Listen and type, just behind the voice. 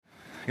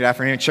Good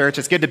afternoon, church.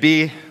 It's good to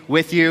be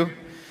with you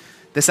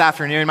this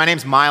afternoon. My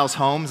name's Miles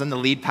Holmes. I'm the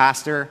lead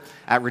pastor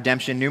at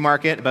Redemption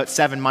Newmarket. About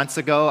 7 months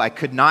ago, I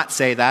could not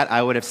say that.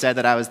 I would have said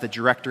that I was the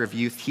director of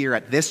youth here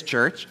at this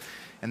church.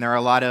 And there are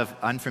a lot of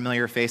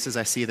unfamiliar faces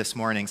I see this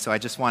morning, so I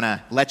just want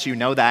to let you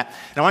know that.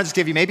 And I want to just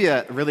give you maybe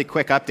a really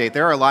quick update.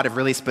 There are a lot of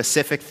really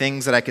specific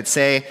things that I could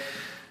say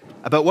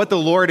about what the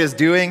Lord is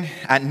doing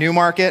at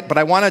Newmarket, but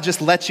I want to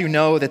just let you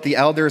know that the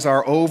elders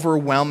are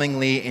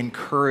overwhelmingly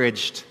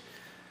encouraged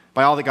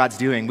by all that God's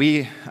doing.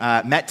 We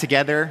met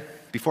together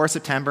before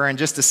September and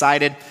just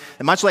decided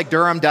that much like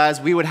Durham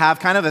does, we would have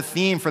kind of a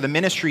theme for the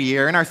ministry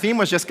year, and our theme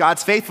was just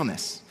God's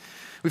faithfulness.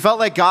 We felt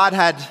like God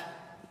had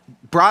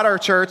brought our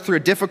church through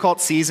a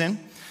difficult season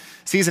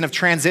of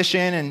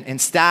transition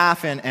and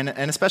staff and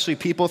especially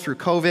people through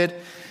COVID,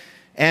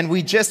 and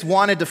we just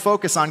wanted to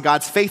focus on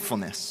God's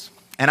faithfulness.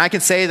 And I can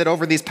say that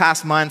over these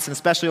past months, and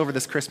especially over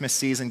this Christmas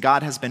season,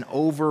 God has been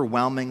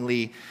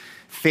overwhelmingly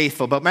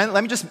faithful. But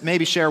let me just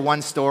maybe share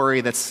one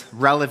story that's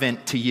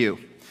relevant to you.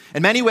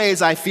 In many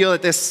ways, I feel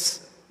that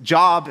this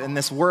job and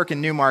this work in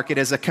Newmarket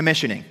is a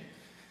commissioning.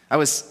 I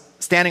was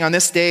standing on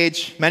this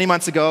stage many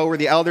months ago where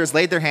the elders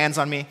laid their hands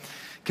on me,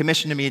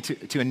 commissioned me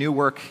to a new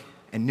work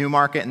in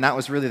Newmarket, and that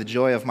was really the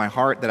joy of my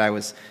heart, that I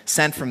was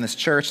sent from this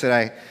church that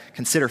I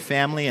consider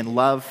family and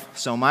love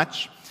so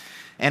much.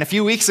 And a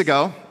few weeks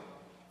ago,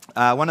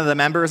 one of the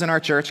members in our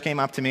church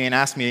came up to me and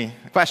asked me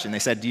a question. They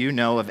said, "Do you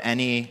know of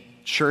any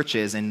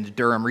churches in the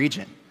Durham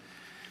region?"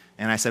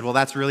 And I said, "Well,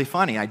 that's really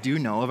funny. I do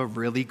know of a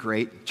really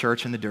great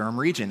church in the Durham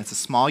region. It's a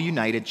small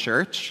United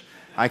church.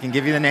 I can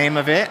give you the name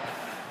of it."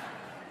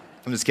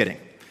 I'm just kidding.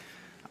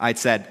 I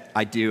said,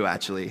 "I do,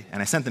 actually."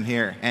 And I sent them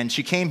here. And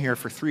she came here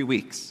for 3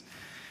 weeks.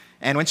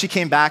 And when she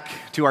came back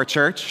to our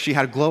church, she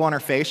had a glow on her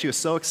face. She was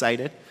so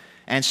excited.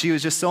 And she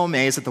was just so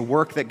amazed at the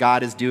work that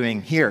God is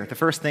doing here. The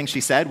first thing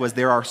she said was,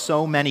 "There are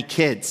so many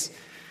kids."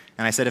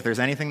 And I said, if there's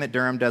anything that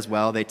Durham does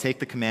well, they take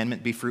the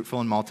commandment, be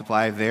fruitful and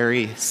multiply,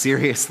 very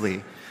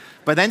seriously.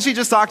 But then she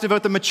just talked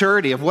about the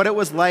maturity of what it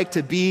was like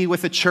to be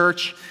with a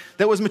church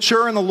that was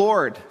mature in the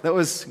Lord, that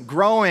was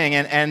growing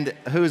and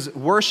whose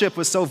worship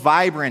was so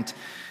vibrant,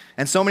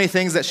 and so many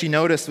things that she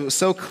noticed. It was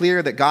so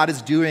clear that God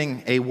is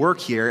doing a work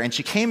here. And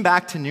she came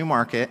back to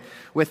Newmarket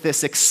with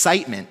this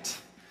excitement,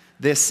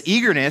 this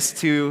eagerness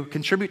to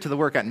contribute to the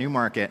work at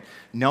Newmarket,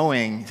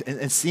 knowing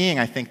and seeing,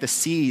 I think, the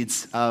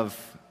seeds of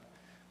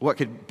what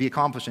could be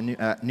accomplished in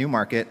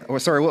Newmarket,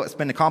 what's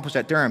been accomplished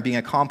at Durham being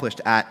accomplished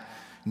at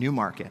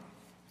Newmarket.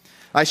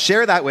 I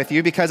share that with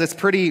you because it's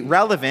pretty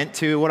relevant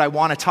to what I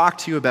want to talk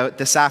to you about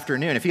this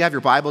afternoon. If you have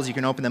your Bibles, you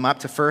can open them up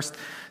to 1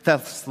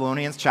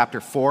 Thessalonians chapter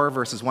 4,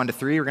 verses 1 to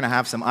 3. We're going to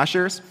have some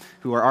ushers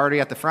who are already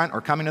at the front or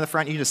coming to the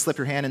front. You just slip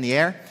your hand in the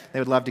air. They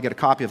would love to get a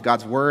copy of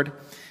God's Word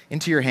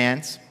into your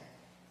hands.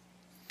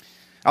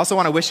 I also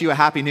want to wish you a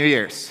Happy New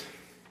Year's.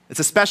 It's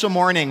a special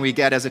morning we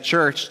get as a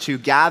church to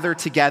gather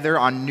together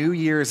on New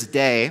Year's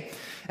Day.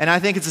 And I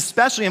think it's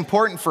especially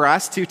important for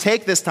us to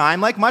take this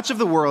time, like much of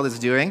the world is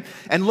doing,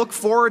 and look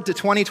forward to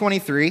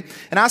 2023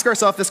 and ask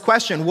ourselves this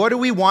question: what do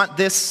we want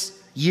this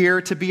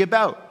year to be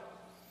about?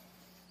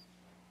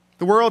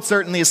 The world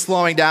certainly is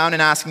slowing down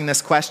and asking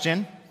this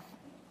question.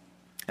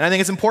 And I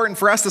think it's important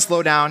for us to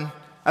slow down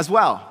as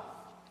well.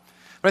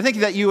 But I think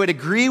that you would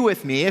agree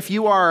with me, if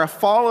you are a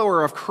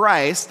follower of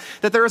Christ,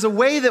 that there is a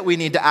way that we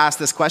need to ask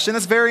this question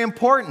that's very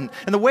important.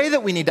 And the way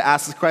that we need to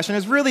ask this question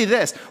is really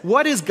this: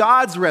 what is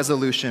God's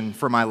resolution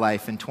for my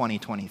life in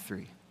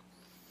 2023?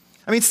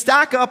 I mean,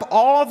 stack up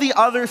all the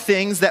other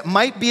things that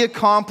might be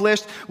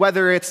accomplished,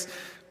 whether it's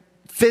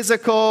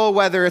physical,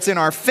 whether it's in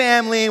our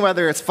family,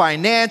 whether it's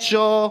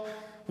financial,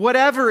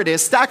 whatever it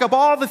is. Stack up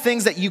all the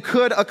things that you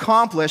could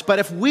accomplish, but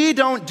if we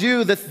don't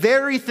do the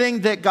very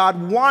thing that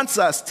God wants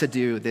us to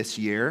do this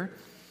year,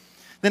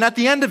 then at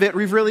the end of it,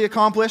 we've really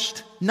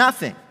accomplished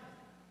nothing.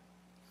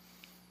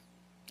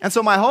 And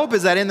so my hope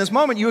is that in this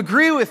moment you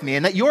agree with me,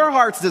 and that your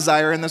heart's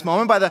desire in this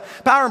moment, by the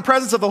power and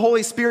presence of the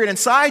Holy Spirit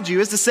inside you,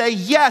 is to say,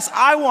 yes,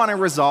 I want to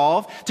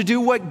resolve to do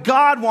what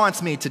God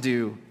wants me to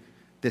do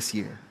this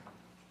year.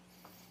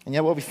 And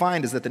yet what we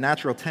find is that the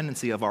natural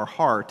tendency of our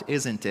heart,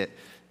 isn't it,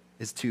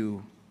 is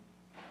to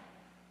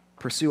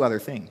pursue other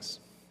things.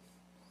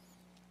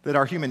 That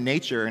our human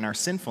nature and our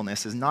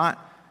sinfulness is not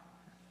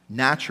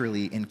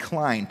naturally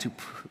inclined to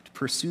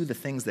pursue the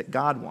things that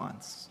God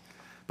wants,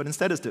 but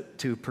instead is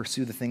to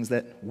pursue the things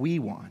that we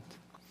want.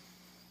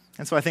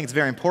 And so I think it's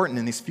very important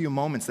in these few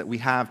moments that we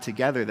have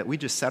together that we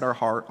just set our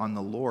heart on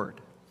the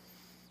Lord.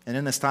 And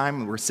in this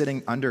time, we're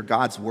sitting under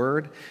God's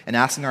Word and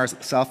asking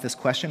ourselves this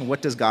question: what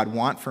does God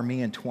want for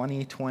me in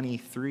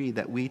 2023?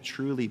 That we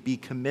truly be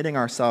committing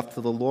ourselves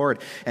to the Lord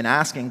and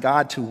asking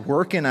God to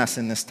work in us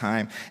in this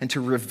time and to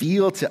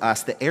reveal to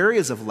us the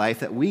areas of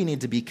life that we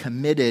need to be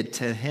committed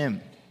to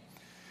Him.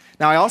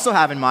 Now, I also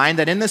have in mind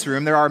that in this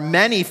room, there are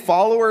many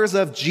followers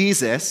of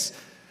Jesus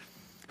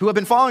who have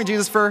been following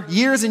Jesus for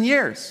years and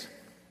years.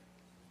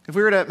 If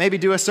we were to maybe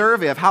do a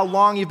survey of how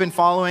long you've been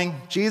following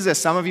Jesus,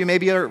 some of you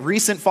maybe are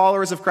recent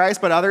followers of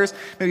Christ, but others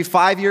maybe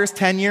 5 years,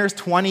 10 years,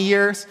 20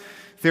 years,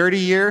 30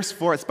 years,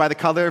 it's by the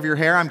color of your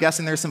hair. I'm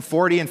guessing there's some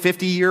 40 and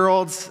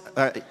 50-year-olds,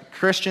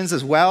 Christians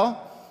as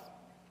well.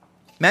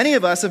 Many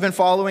of us have been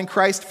following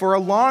Christ for a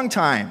long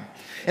time.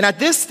 And at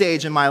this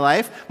stage in my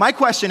life, my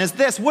question is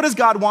this: what does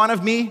God want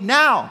of me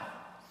now?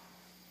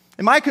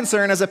 And my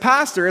concern as a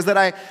pastor is that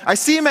I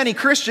see many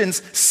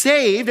Christians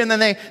saved, and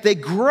then they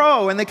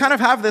grow, and they kind of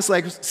have this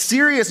like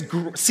serious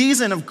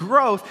season of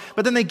growth,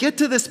 but then they get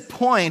to this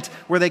point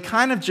where they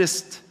kind of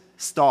just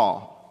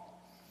stall.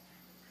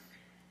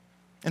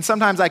 And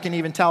sometimes I can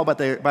even tell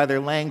by their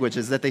language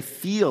is that they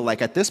feel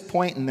like at this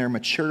point in their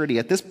maturity,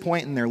 at this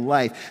point in their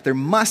life, there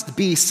must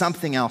be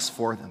something else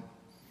for them.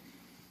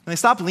 And they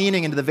stop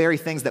leaning into the very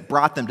things that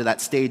brought them to that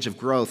stage of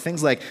growth.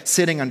 Things like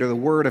sitting under the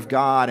Word of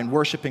God and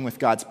worshiping with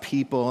God's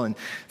people and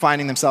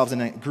finding themselves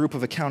in a group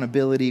of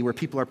accountability where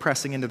people are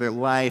pressing into their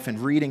life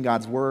and reading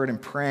God's Word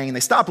and praying. And they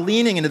stop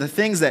leaning into the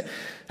things that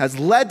has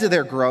led to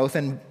their growth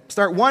and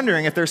start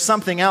wondering if there's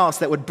something else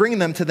that would bring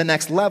them to the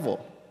next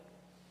level.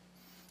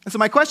 And so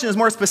my question is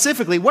more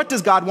specifically, what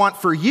does God want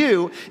for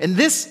you in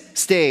this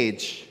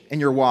stage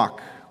in your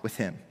walk with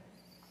Him?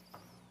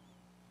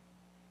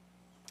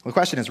 Well, the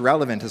question is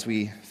relevant as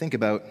we think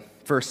about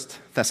 1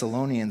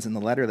 Thessalonians and the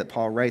letter that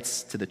Paul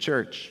writes to the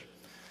church.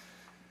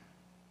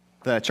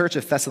 The church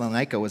of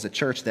Thessalonica was a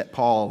church that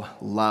Paul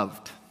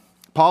loved.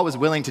 Paul was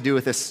willing to do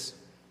with this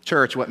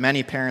church what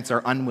many parents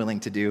are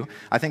unwilling to do.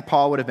 I think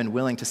Paul would have been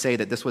willing to say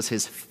that this was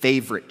his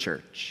favorite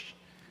church.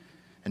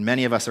 And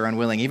many of us are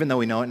unwilling, even though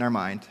we know it in our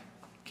mind.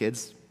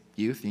 Kids,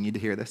 youth, you need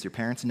to hear this. Your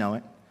parents know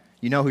it.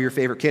 You know who your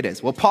favorite kid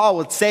is. Well, Paul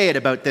would say it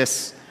about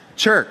this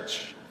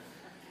church.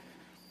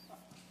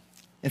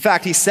 In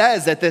fact, he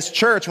says that this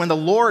church, when the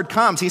Lord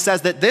comes, he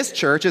says that this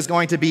church is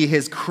going to be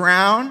his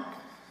crown,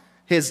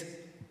 his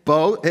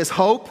boat, his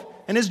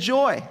hope, and his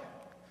joy.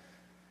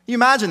 You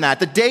imagine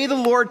that. The day the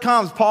Lord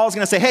comes, Paul's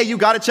going to say, hey, you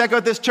got to check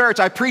out this church.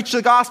 I preached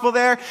the gospel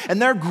there,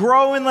 and they're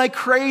growing like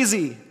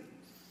crazy.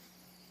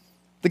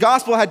 The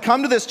gospel had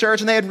come to this church,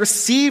 and they had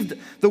received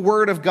the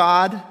word of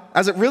God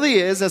as it really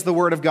is, as the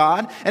word of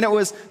God, and it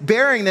was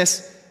bearing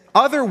this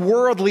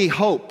otherworldly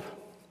hope.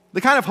 The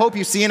kind of hope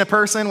you see in a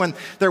person when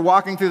they're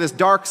walking through this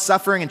dark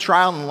suffering and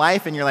trial in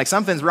life, and you're like,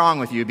 something's wrong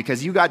with you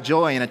because you got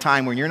joy in a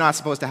time when you're not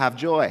supposed to have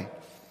joy.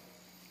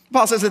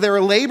 Paul says that they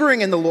were laboring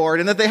in the Lord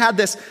and that they had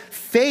this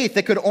faith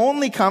that could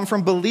only come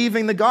from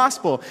believing the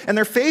gospel. And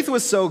their faith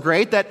was so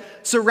great that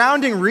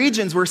surrounding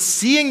regions were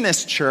seeing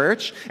this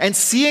church and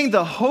seeing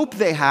the hope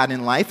they had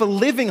in life, a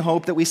living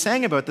hope that we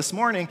sang about this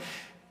morning,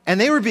 and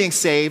they were being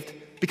saved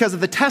because of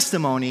the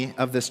testimony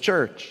of this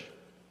church.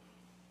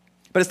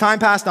 But as time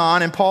passed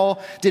on and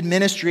Paul did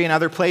ministry in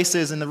other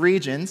places in the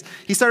regions,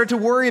 he started to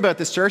worry about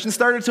this church and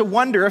started to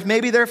wonder if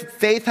maybe their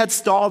faith had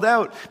stalled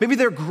out. Maybe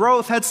their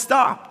growth had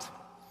stopped.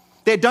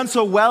 They had done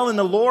so well in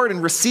the Lord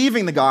in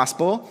receiving the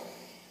gospel,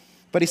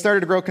 but he started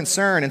to grow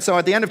concerned. And so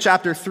at the end of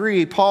chapter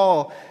 3,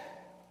 Paul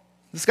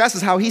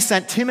discusses how he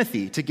sent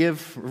Timothy to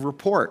give a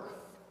report.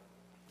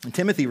 And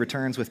Timothy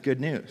returns with good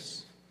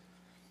news,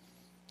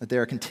 that they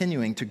are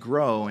continuing to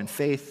grow in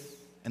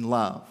faith and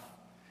love,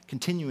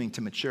 continuing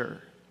to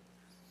mature.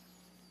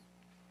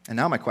 And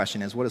now my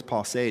question is, what does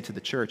Paul say to the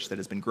church that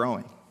has been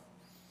growing?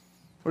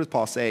 What does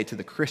Paul say to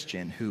the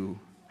Christian who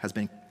has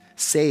been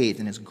saved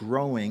and is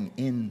growing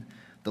in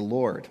the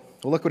Lord?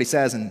 Well, look what he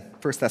says in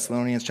 1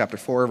 Thessalonians chapter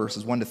 4,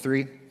 verses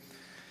 1-3.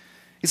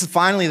 He says,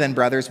 finally then,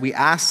 brothers, we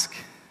ask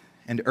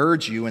and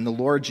urge you in the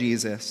Lord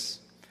Jesus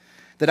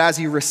that as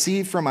you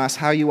receive from us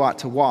how you ought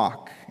to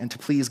walk and to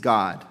please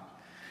God,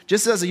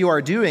 just as you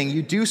are doing,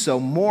 you do so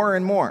more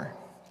and more.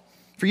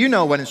 For you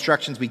know what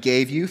instructions we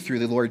gave you through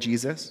the Lord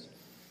Jesus.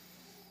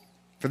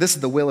 For this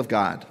is the will of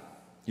God,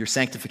 your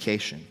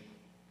sanctification,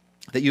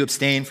 that you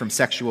abstain from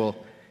sexual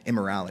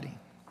immorality.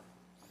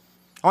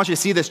 I want you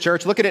to see this,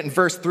 church. Look at it in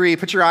verse 3.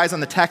 Put your eyes on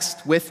the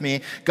text with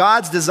me.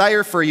 God's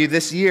desire for you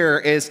this year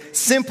is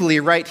simply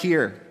right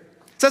here.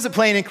 It says it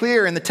plain and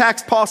clear in the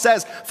text. Paul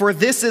says, for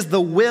this is the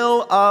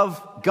will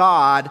of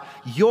God,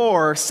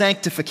 your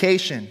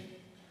sanctification.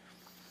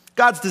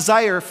 God's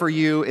desire for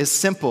you is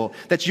simple,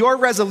 that your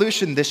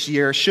resolution this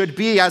year should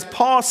be, as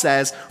Paul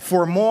says,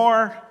 for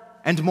more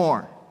and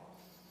more.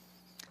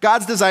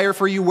 God's desire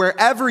for you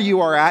wherever you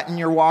are at in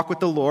your walk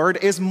with the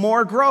Lord is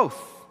more growth.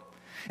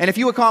 And if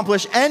you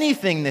accomplish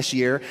anything this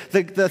year,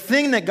 the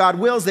thing that God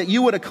wills that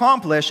you would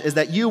accomplish is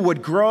that you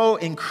would grow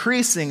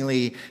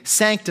increasingly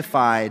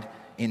sanctified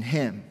in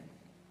Him.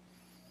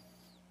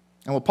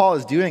 And what Paul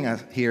is doing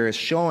here is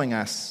showing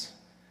us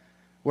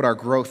what our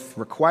growth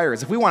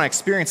requires. If we want to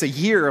experience a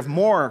year of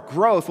more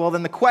growth, well,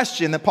 then the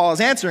question that Paul is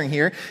answering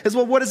here is,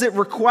 well, what does it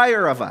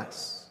require of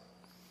us?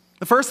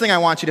 The first thing I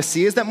want you to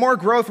see is that more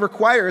growth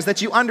requires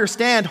that you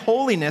understand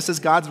holiness as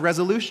God's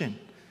resolution.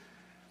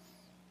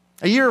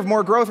 A year of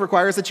more growth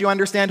requires that you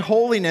understand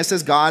holiness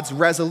as God's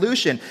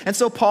resolution. And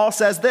so Paul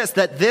says this,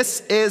 that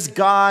this is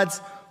God's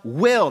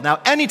will.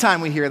 Now, anytime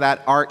we hear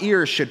that, our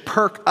ears should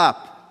perk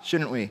up,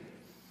 shouldn't we?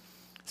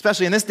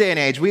 Especially in this day and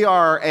age, we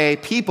are a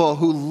people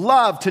who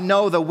love to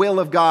know the will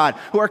of God,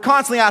 who are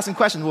constantly asking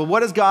questions. Well, what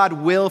does God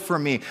will for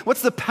me?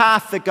 What's the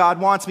path that God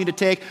wants me to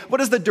take?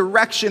 What is the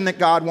direction that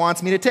God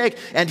wants me to take?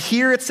 And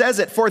here it says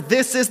it, for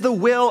this is the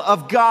will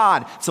of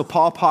God. So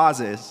Paul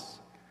pauses,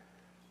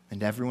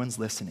 and everyone's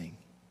listening.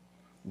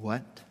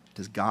 What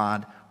does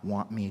God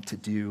want me to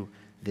do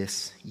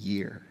this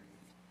year?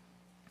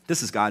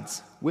 This is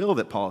God's will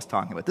that Paul is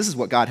talking about. This is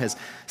what God has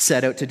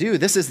set out to do.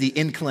 This is the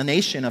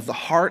inclination of the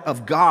heart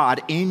of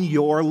God in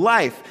your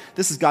life.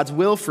 This is God's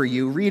will for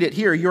you. Read it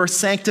here, your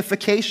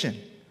sanctification.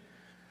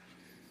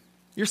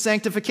 Your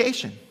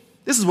sanctification.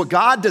 This is what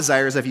God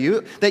desires of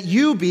you, that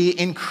you be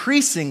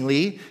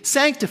increasingly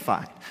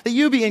sanctified, that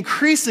you be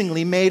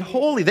increasingly made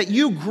holy, that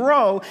you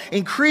grow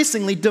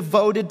increasingly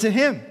devoted to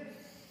Him.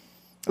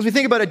 As we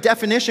think about a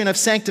definition of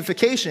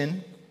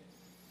sanctification,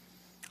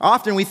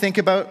 often we think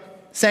about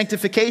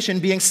sanctification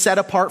being set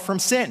apart from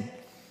sin.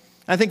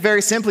 I think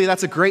very simply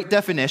that's a great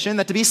definition,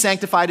 that to be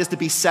sanctified is to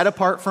be set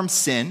apart from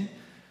sin.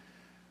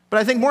 But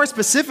I think more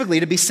specifically,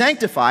 to be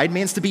sanctified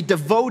means to be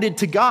devoted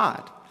to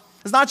God.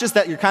 It's not just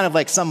that you're kind of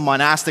like some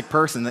monastic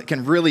person that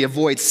can really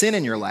avoid sin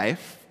in your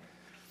life.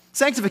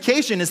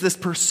 Sanctification is this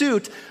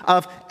pursuit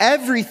of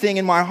everything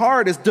in my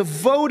heart is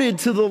devoted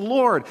to the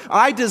Lord.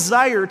 I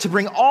desire to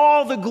bring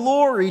all the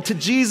glory to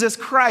Jesus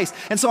Christ.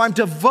 And so I'm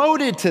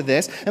devoted to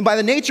this. And by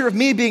the nature of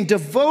me being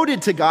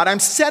devoted to God, I'm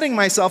setting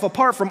myself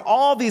apart from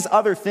all these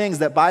other things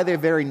that by their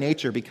very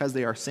nature, because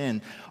they are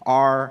sin,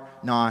 are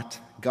not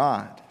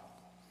God.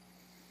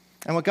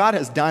 And what God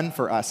has done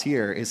for us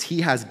here is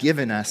He has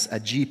given us a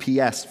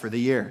GPS for the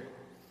year.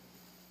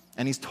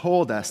 And He's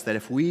told us that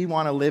if we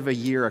want to live a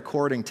year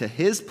according to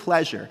His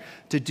pleasure,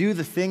 to do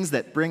the things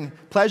that bring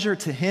pleasure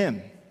to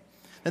Him,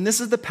 then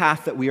this is the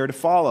path that we are to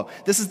follow.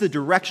 This is the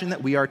direction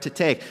that we are to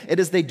take. It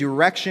is the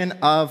direction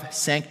of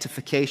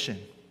sanctification.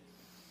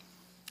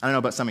 I don't know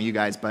about some of you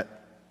guys,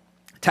 but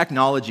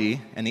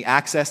technology and the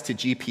access to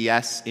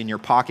GPS in your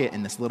pocket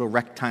in this little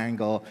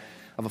rectangle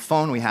of a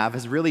phone we have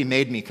has really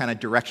made me kind of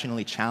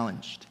directionally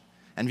challenged.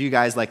 And if you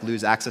guys like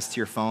lose access to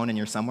your phone and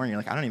you're somewhere and you're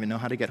like, I don't even know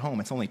how to get home.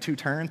 It's only 2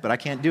 turns, but I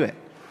can't do it.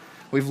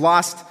 We've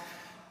lost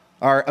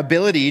our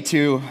ability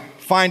to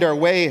find our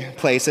way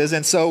places,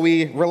 and so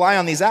we rely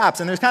on these apps.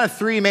 And there's kind of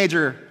 3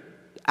 major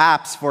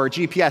apps for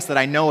GPS that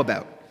I know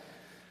about.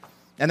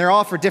 And they're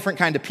all for different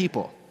kind of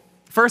people.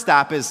 First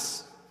app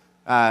is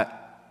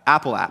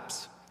Apple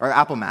apps, or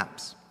Apple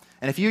Maps.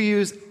 And if you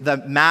use the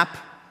Map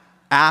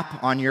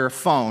app on your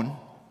phone,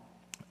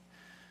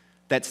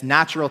 that's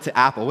natural to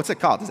Apple. What's it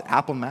called? Is it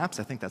Apple Maps?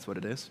 I think that's what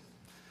it is.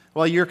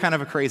 Well, you're kind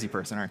of a crazy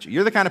person, aren't you?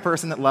 You're the kind of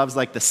person that loves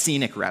like the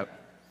scenic route.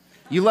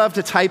 You love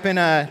to type in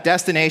a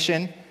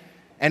destination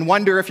and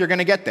wonder if you're going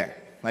to get there.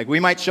 Like we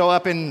might show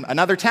up in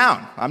another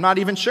town. I'm not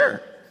even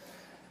sure.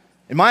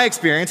 In my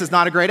experience, it's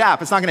not a great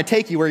app. It's not going to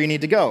take you where you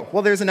need to go.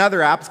 Well, there's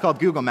another app. It's called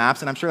Google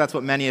Maps, and I'm sure that's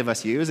what many of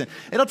us use. And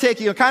it'll take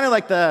you kind of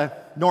like the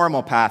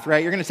normal path,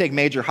 right? You're going to take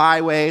major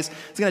highways.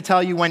 It's going to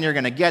tell you when you're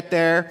going to get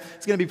there.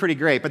 It's going to be pretty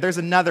great. But there's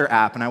another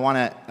app, and I want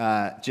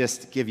to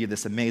just give you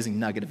this amazing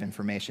nugget of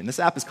information. This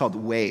app is called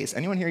Waze.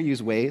 Anyone here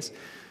use Waze?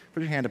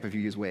 Put your hand up if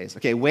you use Waze.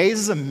 Okay, Waze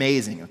is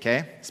amazing,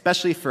 okay?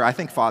 Especially for, I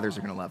think fathers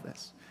are going to love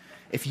this.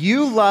 If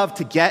you love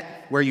to get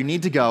where you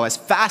need to go as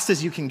fast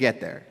as you can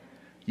get there,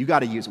 you got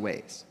to use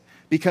Waze.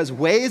 Because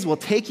Waze will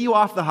take you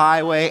off the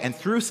highway and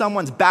through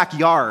someone's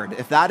backyard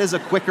if that is a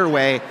quicker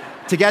way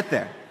to get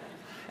there.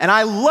 And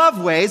I love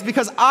Waze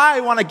because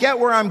I want to get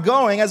where I'm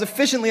going as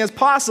efficiently as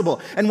possible.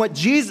 And what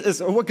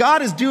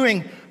God is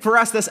doing for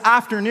us this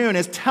afternoon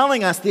is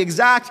telling us the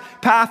exact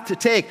path to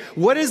take.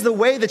 What is the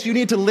way that you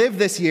need to live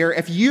this year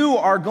if you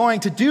are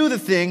going to do the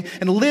thing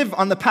and live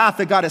on the path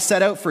that God has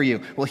set out for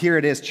you? Well, here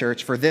it is,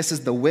 church. For this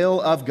is the will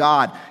of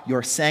God,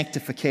 your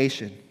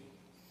sanctification.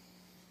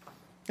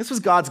 This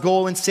was God's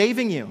goal in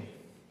saving you.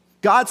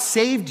 God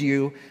saved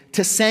you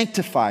to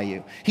sanctify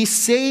you. He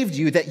saved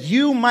you that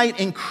you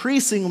might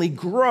increasingly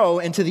grow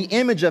into the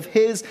image of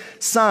His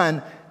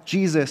Son,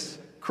 Jesus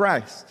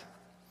Christ.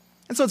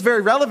 And so it's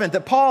very relevant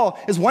that Paul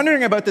is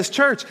wondering about this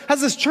church. Has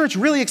this church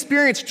really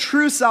experienced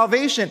true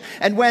salvation?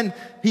 And when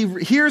he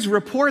hears a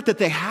report that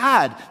they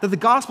had, that the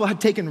gospel had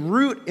taken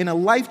root in a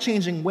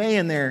life-changing way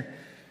in their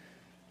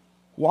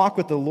walk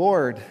with the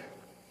Lord,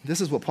 this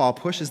is what Paul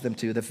pushes them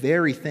to, the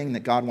very thing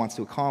that God wants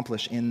to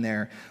accomplish in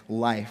their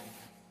life,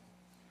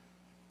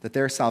 that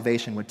their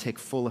salvation would take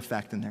full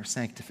effect in their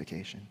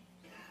sanctification.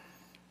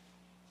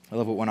 I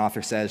love what one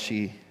author says.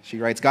 She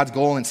writes, God's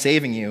goal in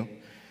saving you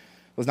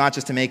was not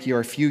just to make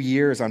your few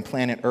years on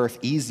planet Earth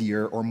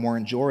easier or more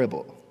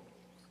enjoyable.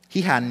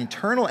 He had an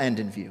eternal end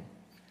in view.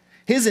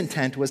 His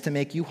intent was to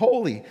make you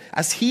holy,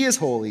 as He is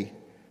holy,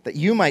 that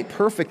you might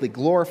perfectly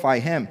glorify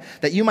Him,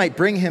 that you might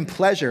bring Him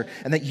pleasure,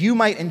 and that you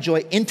might enjoy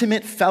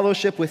intimate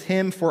fellowship with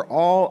Him for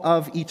all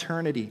of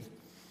eternity.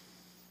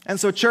 And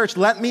so, church,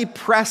 let me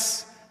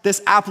press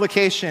this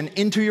application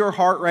into your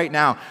heart right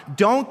now.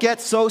 Don't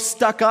get so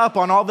stuck up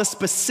on all the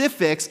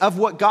specifics of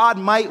what God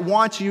might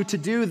want you to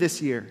do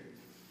this year.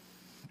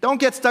 Don't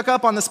get stuck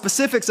up on the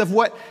specifics of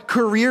what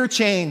career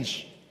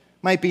change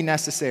might be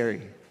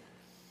necessary.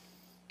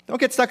 Don't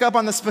get stuck up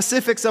on the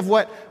specifics of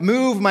what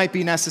move might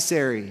be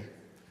necessary.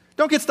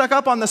 Don't get stuck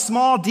up on the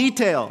small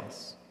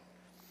details.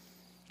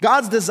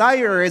 God's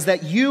desire is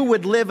that you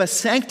would live a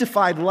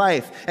sanctified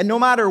life. And no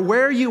matter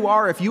where you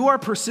are, if you are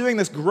pursuing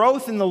this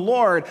growth in the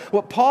Lord,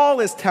 what Paul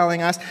is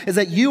telling us is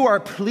that you are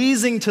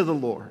pleasing to the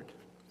Lord.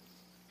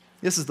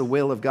 This is the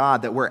will of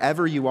God, that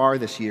wherever you are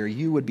this year,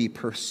 you would be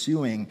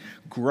pursuing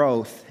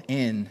growth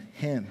in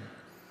Him.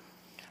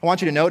 I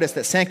want you to notice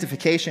that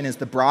sanctification is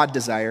the broad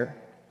desire.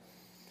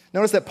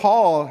 Notice that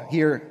Paul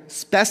here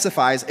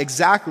specifies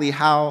exactly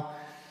how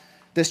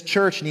this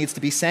church needs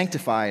to be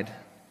sanctified,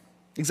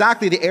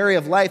 exactly the area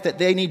of life that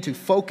they need to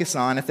focus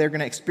on if they're going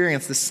to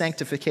experience the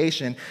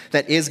sanctification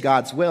that is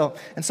God's will.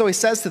 And so he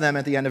says to them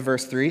at the end of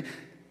verse 3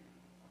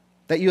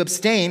 that you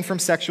abstain from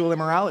sexual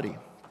immorality.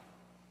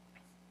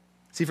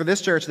 See, for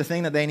this church, the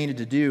thing that they needed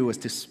to do was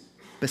to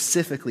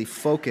specifically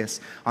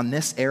focus on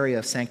this area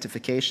of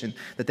sanctification,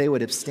 that they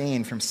would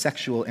abstain from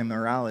sexual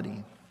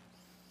immorality.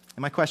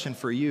 And my question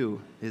for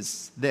you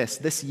is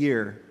this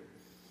year,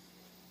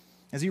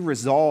 as you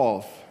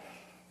resolve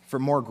for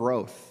more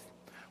growth,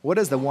 what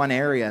is the one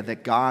area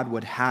that God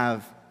would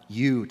have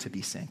you to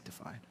be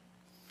sanctified?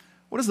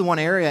 What is the one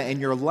area in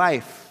your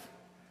life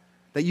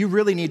that you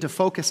really need to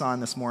focus on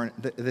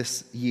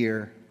this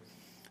year?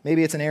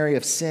 Maybe it's an area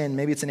of sin.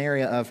 Maybe it's an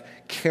area of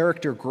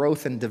character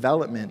growth and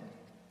development.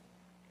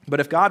 But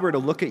if God were to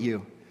look at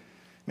you,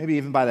 maybe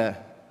even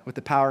with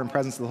the power and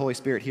presence of the Holy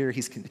Spirit here,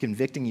 He's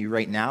convicting you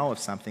right now of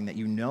something that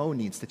you know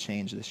needs to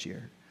change this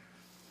year.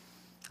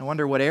 I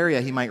wonder what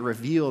area He might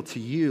reveal to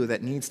you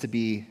that needs to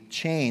be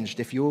changed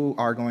if you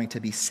are going to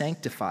be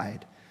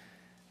sanctified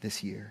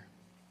this year.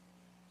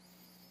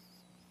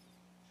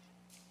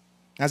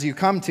 As you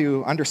come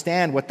to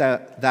understand what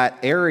that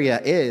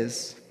area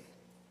is,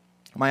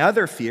 my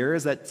other fear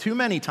is that too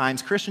many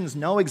times Christians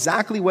know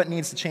exactly what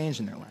needs to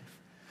change in their life.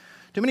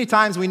 Too many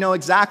times we know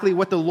exactly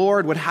what the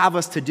Lord would have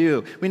us to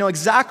do. We know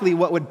exactly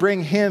what would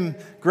bring Him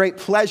great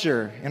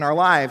pleasure in our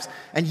lives.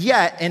 And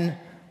yet, in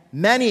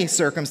many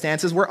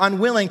circumstances, we're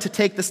unwilling to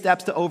take the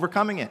steps to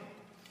overcoming it.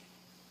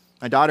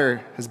 My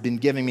daughter has been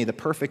giving me the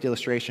perfect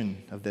illustration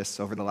of this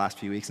over the last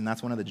few weeks, and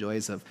that's one of the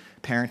joys of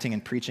parenting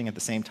and preaching at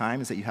the same time,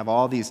 is that you have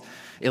all these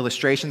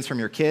illustrations from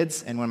your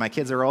kids, and when my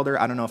kids are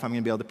older, I don't know if I'm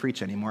going to be able to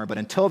preach anymore, but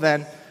until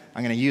then,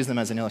 I'm going to use them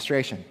as an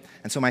illustration.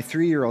 And so my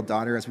 3-year-old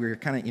daughter, as we were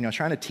kind of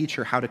trying to teach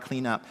her how to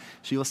clean up,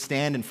 she will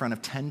stand in front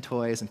of 10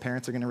 toys, and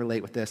parents are going to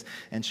relate with this,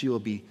 and she will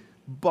be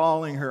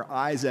bawling her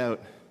eyes out.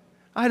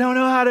 I don't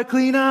know how to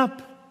clean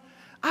up.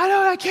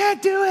 I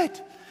can't do it.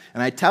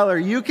 And I tell her,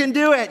 you can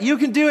do it. You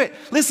can do it.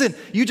 Listen,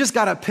 you just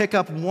got to pick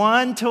up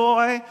one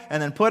toy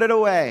and then put it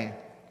away.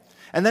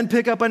 And then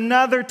pick up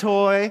another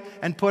toy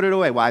and put it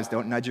away. Wives,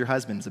 don't nudge your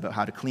husbands about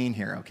how to clean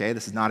here, okay?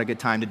 This is not a good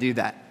time to do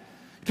that.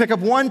 Pick up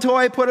one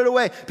toy, put it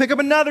away. Pick up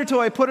another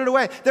toy, put it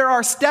away. There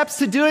are steps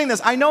to doing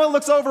this. I know it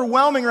looks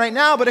overwhelming right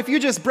now, but if you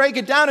just break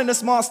it down into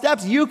small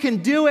steps, you can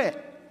do it.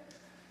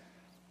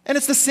 And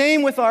it's the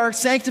same with our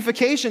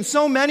sanctification.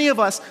 So many of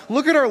us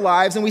look at our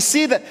lives and we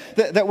see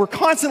that we're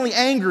constantly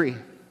angry.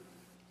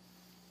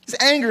 This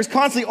anger is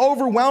constantly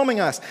overwhelming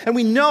us. And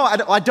we know,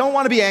 I don't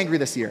want to be angry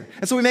this year.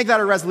 And so we make that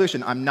a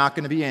resolution. I'm not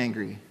going to be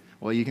angry.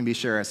 Well, you can be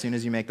sure as soon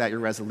as you make that your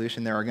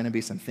resolution, there are going to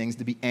be some things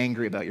to be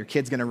angry about. Your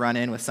kid's going to run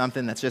in with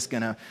something that's just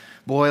going to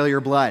boil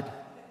your blood.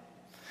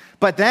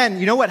 But then,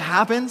 you know what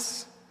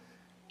happens?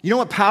 You know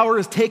what power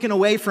is taken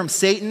away from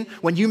Satan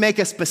when you make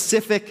a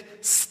specific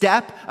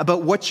step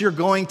about what you're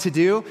going to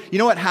do? You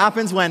know what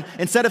happens when,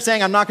 instead of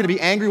saying, I'm not going to be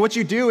angry, what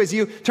you do is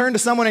you turn to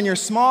someone in your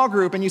small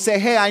group and you say,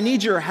 hey, I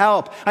need your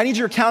help. I need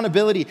your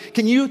accountability.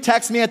 Can you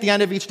text me at the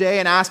end of each day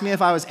and ask me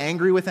if I was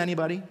angry with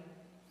anybody?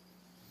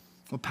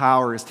 Well,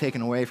 power is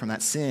taken away from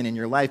that sin in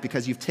your life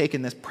because you've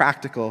taken this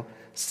practical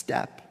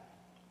step.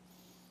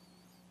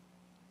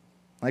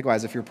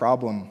 Likewise, if your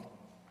problem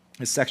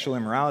is sexual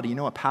immorality, you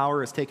know what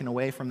power is taken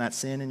away from that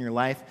sin in your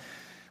life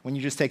when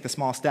you just take the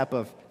small step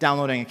of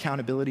downloading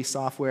accountability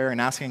software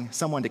and asking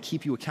someone to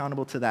keep you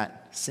accountable to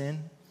that sin?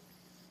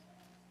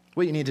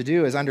 What you need to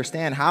do is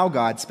understand how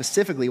God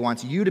specifically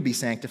wants you to be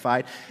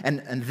sanctified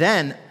and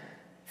then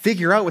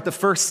figure out what the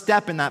first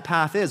step in that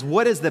path is.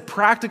 What is the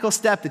practical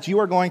step that you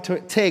are going to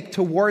take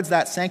towards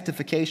that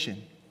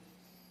sanctification?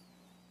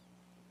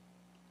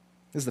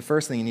 This is the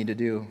first thing you need to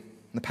do.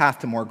 The path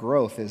to more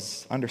growth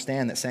is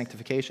understand that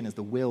sanctification is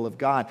the will of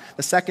God.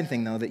 The second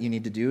thing, though, that you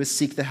need to do is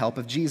seek the help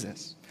of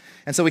Jesus.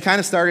 And so we kind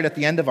of started at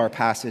the end of our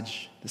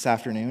passage this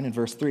afternoon in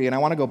verse 3, and I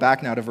want to go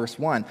back now to verse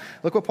 1.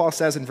 Look what Paul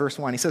says in verse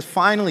 1. He says,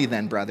 finally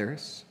then,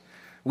 brothers,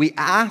 we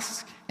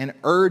ask and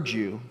urge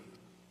you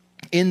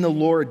in the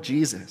Lord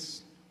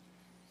Jesus.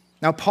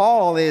 Now,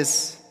 Paul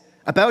is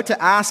about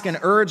to ask and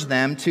urge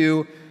them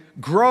to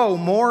grow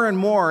more and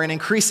more and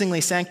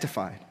increasingly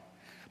sanctified.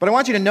 But I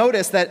want you to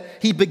notice that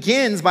he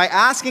begins by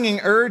asking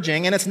and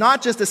urging, and it's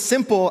not just a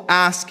simple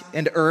ask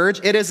and urge.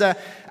 It is a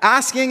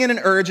asking and an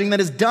urging that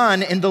is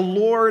done in the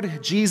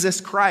Lord Jesus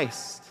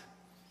Christ.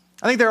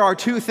 I think there are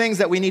two things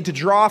that we need to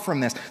draw from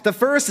this. The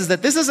first is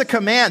that this is a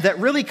command that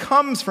really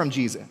comes from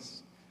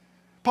Jesus.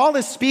 Paul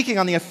is speaking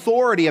on the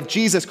authority of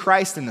Jesus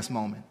Christ in this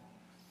moment.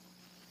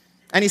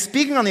 And he's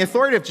speaking on the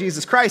authority of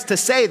Jesus Christ to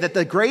say that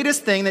the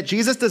greatest thing that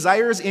Jesus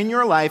desires in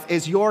your life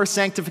is your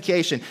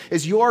sanctification,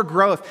 is your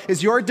growth,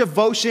 is your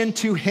devotion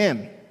to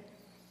him.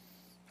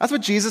 That's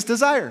what Jesus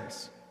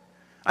desires.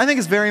 I think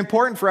it's very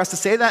important for us to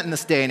say that in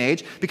this day and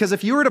age, because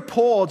if you were to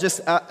poll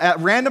just a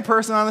random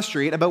person on the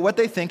street about what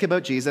they think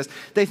about Jesus,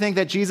 they think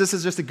that Jesus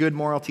is just a good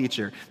moral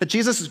teacher. That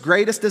Jesus'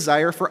 greatest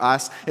desire for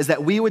us is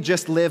that we would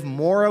just live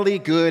morally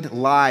good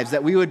lives,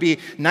 that we would be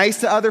nice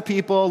to other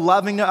people,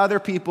 loving to other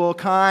people,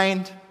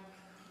 kind.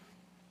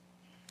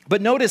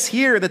 But notice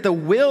here that the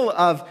will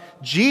of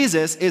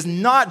Jesus is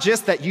not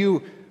just that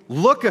you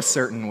look a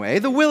certain way.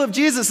 The will of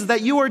Jesus is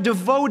that you are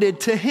devoted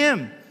to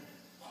him.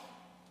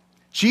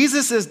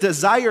 Jesus'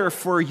 desire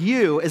for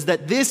you is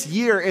that this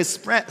year is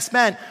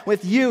spent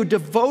with you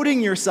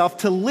devoting yourself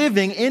to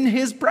living in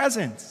his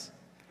presence.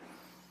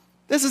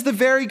 This is the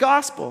very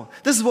gospel.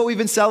 This is what we've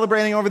been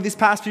celebrating over these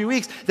past few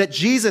weeks, that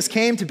Jesus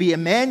came to be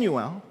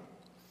Emmanuel.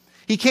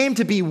 He came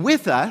to be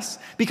with us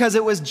because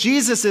it was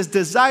Jesus'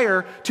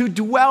 desire to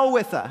dwell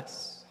with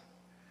us.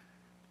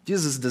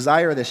 Jesus'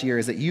 desire this year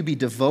is that you be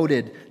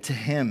devoted to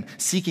him,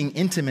 seeking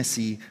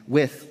intimacy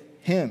with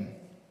him.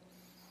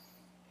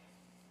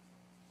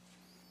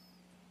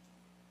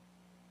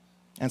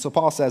 And so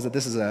Paul says that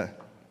this is a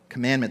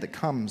commandment that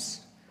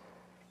comes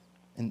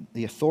in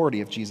the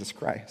authority of Jesus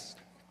Christ.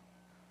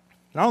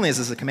 Not only is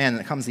this a command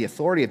that comes in the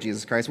authority of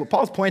Jesus Christ, what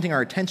Paul's pointing our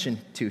attention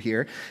to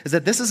here is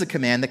that this is a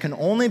command that can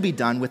only be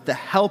done with the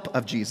help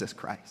of Jesus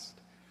Christ.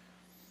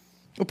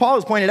 What Paul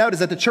has pointed out is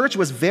that the church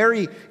was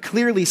very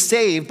clearly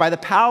saved by the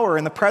power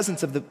and the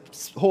presence of the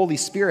Holy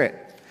Spirit.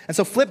 And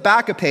so flip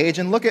back a page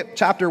and look at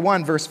chapter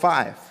 1, verse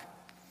 5.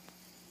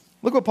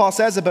 Look what Paul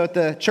says about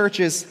the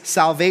church's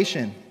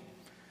salvation.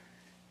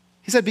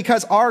 He said,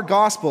 because our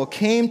gospel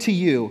came to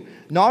you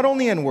not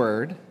only in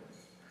word,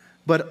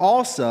 but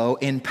also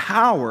in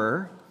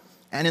power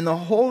and in the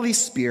Holy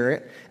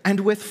Spirit and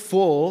with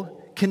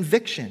full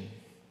conviction.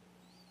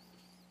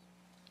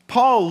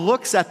 Paul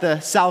looks at the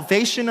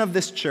salvation of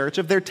this church,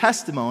 of their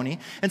testimony,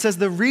 and says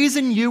the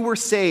reason you were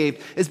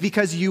saved is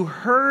because you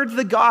heard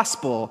the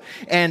gospel.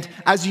 And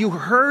as you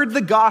heard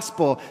the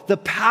gospel, the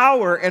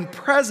power and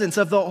presence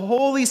of the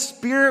Holy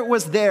Spirit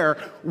was there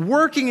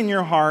working in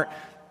your heart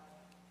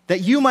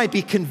that you might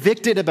be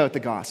convicted about the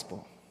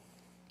gospel.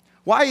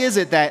 Why is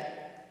it that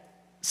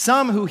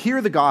some who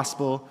hear the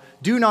gospel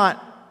do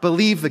not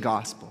believe the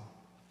gospel?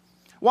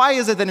 Why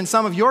is it that in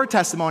some of your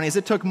testimonies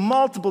it took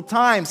multiple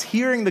times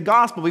hearing the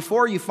gospel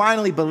before you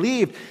finally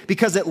believed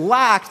because it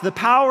lacked the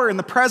power and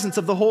the presence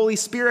of the Holy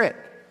Spirit?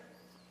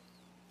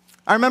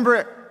 I remember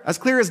it as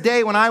clear as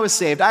day when I was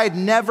saved. I had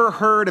never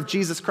heard of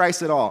Jesus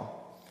Christ at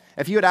all.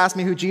 If you had asked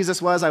me who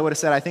Jesus was, I would have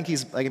said, I think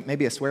he's like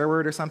maybe a swear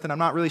word or something. I'm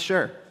not really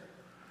sure.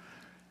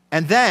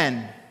 And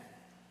then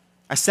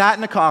I sat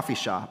in a coffee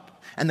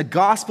shop and the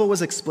gospel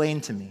was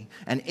explained to me.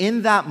 And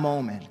in that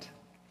moment,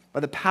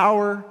 by the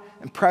power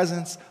and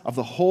presence of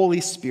the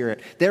Holy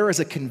Spirit, there was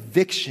a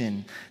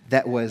conviction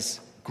that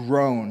was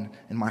grown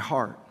in my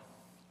heart.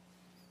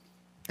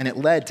 And it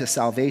led to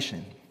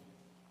salvation.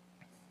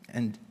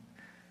 And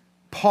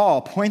Paul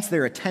points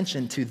their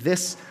attention to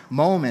this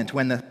moment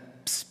when the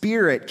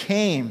Spirit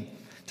came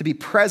to be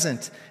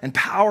present and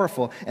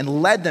powerful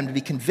and led them to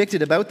be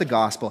convicted about the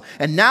gospel.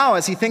 And now,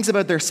 as he thinks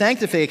about their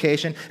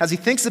sanctification, as he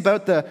thinks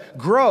about the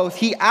growth,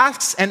 he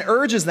asks and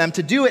urges them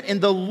to do it in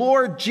the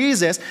Lord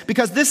Jesus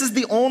because this is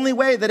the only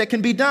way that it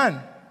can be done.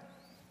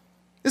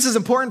 This is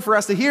important for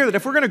us to hear, that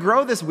if we're going to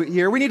grow this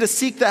year, we need to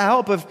seek the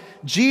help of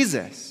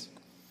Jesus.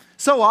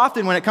 So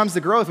often when it comes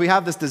to growth, we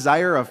have this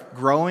desire of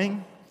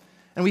growing,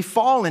 and we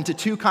fall into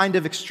two kind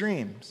of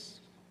extremes.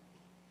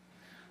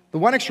 The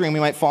one extreme we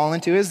might fall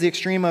into is the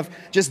extreme of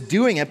just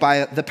doing it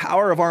by the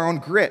power of our own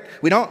grit.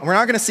 We're not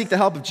going to seek the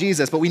help of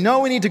Jesus, but we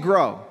know we need to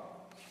grow.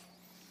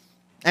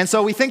 And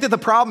so we think that the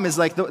problem is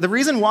like, the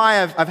reason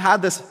why I've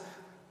had this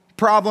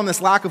problem,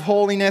 this lack of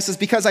holiness, is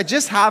because it's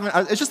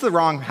just the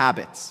wrong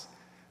habits.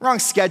 Wrong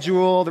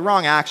schedule, the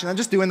wrong action. I'm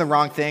just doing the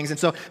wrong things. And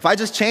so if I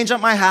just change up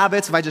my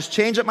habits, if I just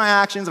change up my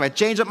actions, if I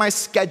change up my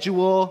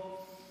schedule,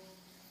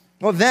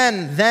 well,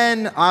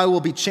 then I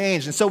will be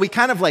changed. And so we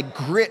kind of like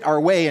grit our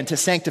way into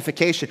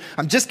sanctification.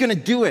 I'm just going to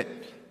do it.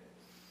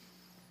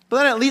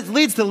 But then it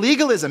leads to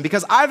legalism,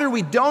 because either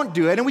we don't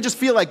do it and we just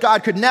feel like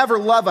God could never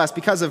love us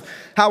because of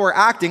how we're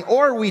acting,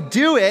 or we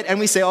do it and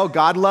we say, oh,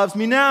 God loves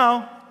me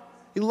now.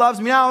 He loves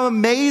me now. I'm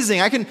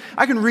amazing. I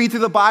can read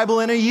through the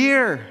Bible in a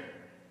year.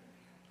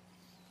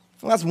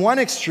 Well, that's one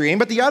extreme.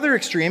 But the other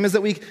extreme is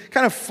that we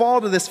kind of fall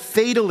to this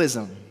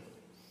fatalism.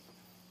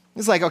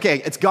 It's like,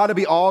 okay, it's got to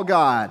be all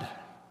God.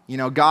 You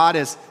know, God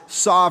is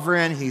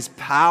sovereign, he's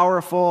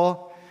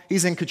powerful,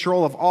 he's in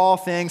control of all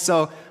things,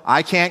 so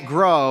I can't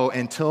grow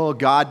until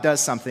God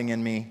does something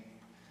in me.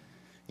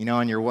 You know,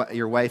 and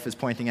your wife is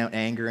pointing out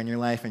anger in your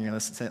life, and you're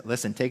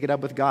listen, take it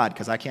up with God,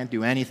 because I can't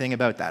do anything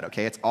about that,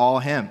 okay? It's all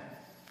him.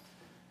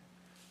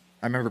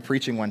 I remember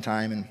preaching one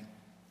time, and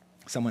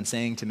someone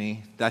saying to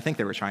me, I think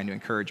they were trying to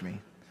encourage me,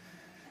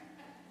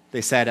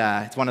 They said,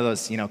 it's one of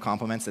those,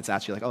 compliments that's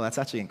actually like, oh, that's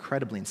actually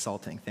incredibly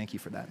insulting. Thank you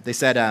for that. They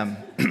said,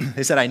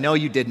 I know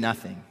you did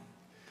nothing.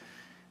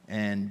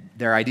 And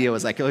their idea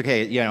was like,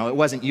 okay, it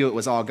wasn't you, it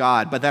was all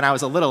God. But then I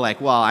was a little like,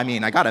 well,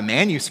 I got a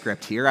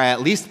manuscript here. I at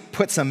least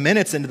put some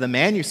minutes into the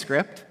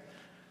manuscript.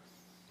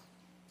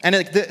 And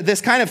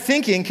this kind of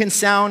thinking can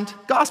sound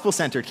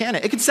gospel-centered, can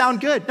it? It can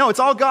sound good. No, it's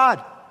all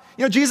God.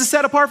 Jesus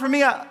said, apart from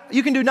me,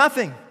 you can do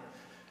nothing.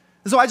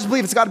 And so I just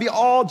believe it's got to be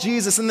all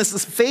Jesus, and this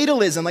is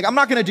fatalism. Like, I'm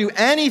not going to do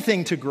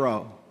anything to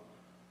grow.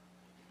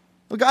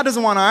 Well, God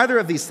doesn't want either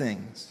of these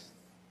things.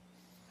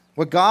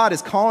 What God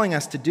is calling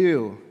us to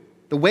do,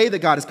 the way that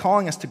God is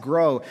calling us to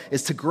grow,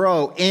 is to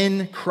grow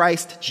in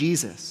Christ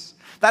Jesus.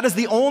 That is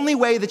the only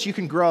way that you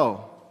can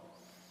grow.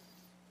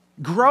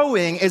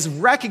 Growing is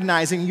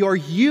recognizing your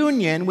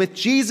union with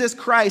Jesus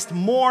Christ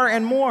more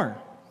and more.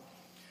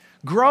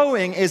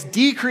 Growing is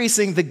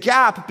decreasing the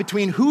gap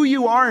between who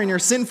you are in your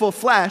sinful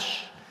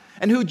flesh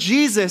and who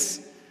Jesus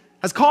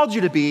has called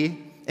you to be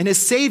in his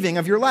saving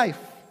of your life.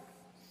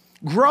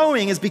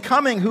 Growing is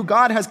becoming who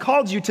God has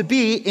called you to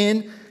be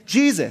in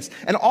Jesus.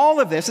 And all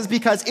of this is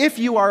because if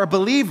you are a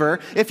believer,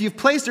 if you've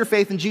placed your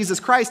faith in Jesus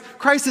Christ,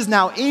 Christ is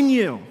now in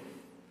you.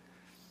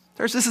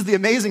 Church, this is the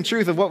amazing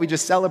truth of what we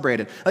just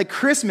celebrated. Like,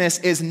 Christmas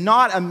is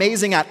not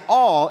amazing at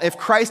all if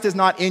Christ is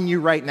not in you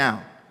right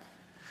now.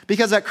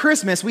 Because at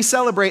Christmas, we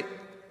celebrate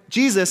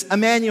Jesus,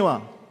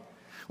 Emmanuel.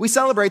 We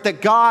celebrate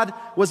that God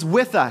was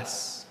with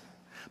us.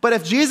 But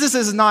if Jesus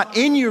is not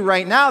in you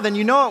right now,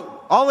 then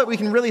all that we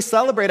can really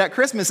celebrate at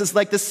Christmas is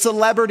like this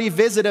celebrity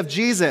visit of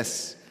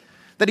Jesus.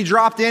 That he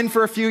dropped in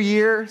for a few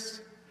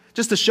years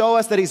just to show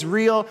us that he's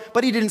real,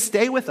 but he didn't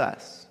stay with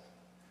us.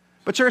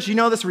 But church,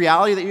 this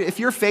reality that if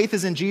your faith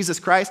is in Jesus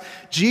Christ,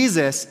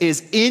 Jesus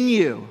is in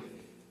you.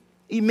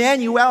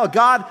 Emmanuel,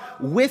 God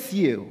with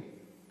you.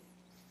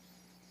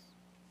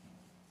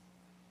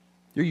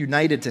 You're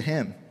united to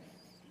him.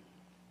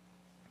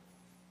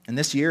 And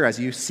this year, as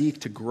you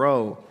seek to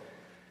grow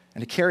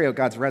and to carry out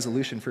God's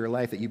resolution for your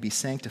life that you be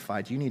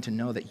sanctified, you need to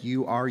know that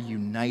you are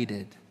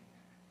united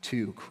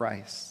to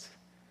Christ.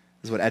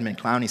 This is what Edmund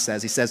Clowney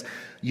says. He says,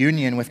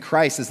 union with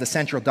Christ is the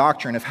central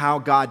doctrine of how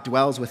God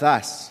dwells with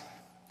us.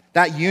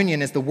 That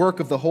union is the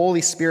work of the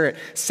Holy Spirit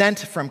sent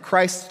from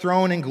Christ's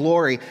throne in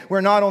glory.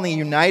 We're not only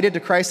united to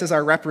Christ as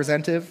our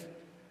representative,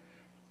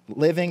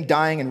 living,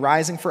 dying, and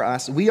rising for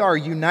us, we are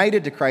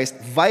united to Christ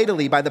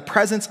vitally by the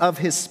presence of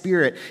his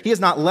Spirit. He has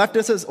not left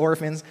us as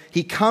orphans.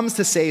 He comes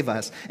to save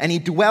us, and he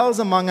dwells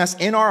among us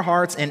in our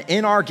hearts and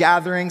in our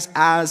gatherings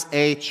as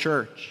a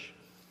church.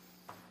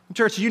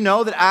 Church, you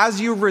know that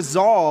as you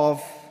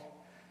resolve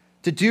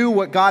to do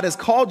what God has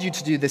called you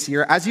to do this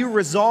year, as you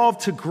resolve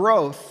to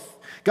growth,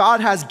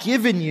 God has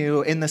given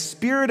you in the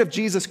Spirit of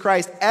Jesus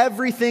Christ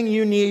everything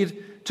you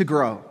need to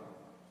grow.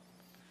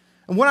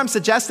 And what I'm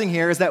suggesting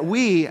here is that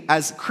we,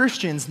 as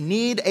Christians,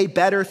 need a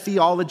better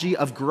theology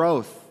of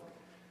growth.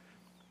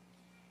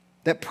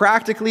 That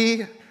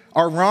practically,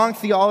 our wrong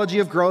theology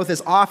of growth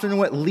is often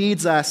what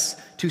leads us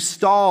to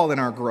stall in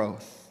our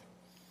growth.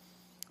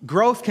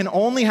 Growth can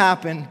only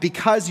happen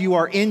because you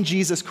are in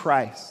Jesus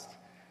Christ.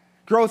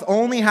 Growth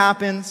only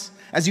happens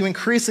as you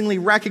increasingly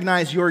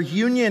recognize your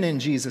union in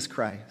Jesus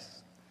Christ.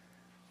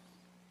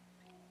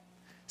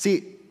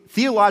 See,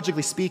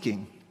 theologically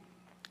speaking,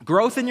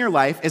 growth in your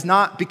life is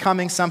not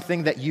becoming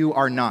something that you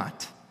are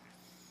not.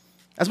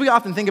 As we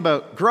often think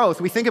about growth,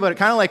 we think about it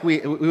kind of like we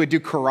would do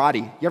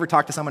karate. You ever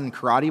talk to someone in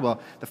karate?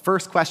 Well, the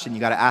first question you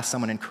got to ask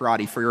someone in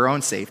karate for your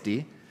own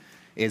safety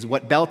is,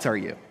 what belt are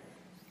you?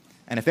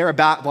 And if they're a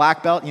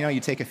black belt, you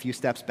take a few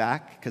steps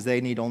back because they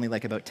need only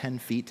like about 10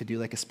 feet to do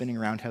like a spinning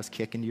roundhouse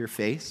kick into your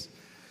face.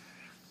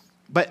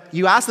 But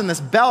you ask them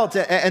this belt,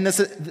 and this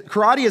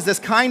karate is this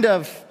kind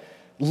of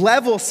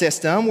level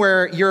system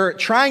where you're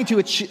trying to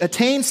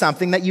attain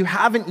something that you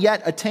haven't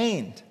yet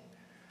attained.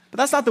 But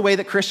that's not the way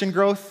that Christian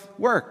growth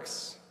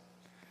works.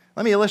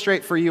 Let me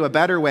illustrate for you a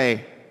better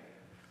way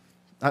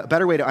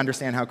to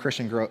understand how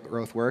Christian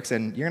growth works,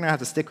 and you're going to have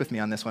to stick with me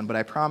on this one, but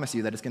I promise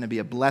you that it's going to be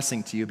a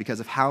blessing to you because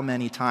of how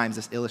many times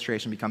this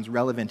illustration becomes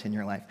relevant in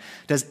your life.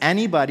 Does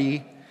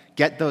anybody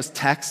get those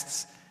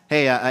texts?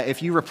 Hey,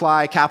 if you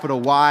reply capital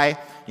Y,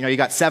 you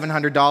got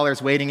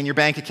 $700 waiting in your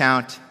bank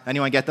account.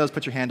 Anyone get those?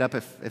 Put your hand up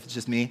if it's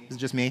just me. Is it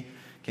just me?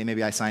 Okay,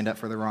 maybe I signed up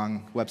for the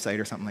wrong website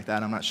or something like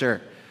that. I'm not sure.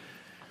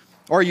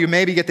 Or you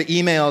maybe get the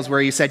emails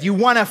where you said, you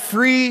want a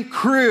free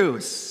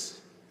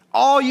cruise.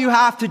 All you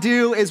have to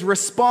do is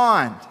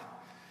respond.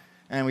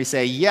 And we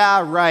say,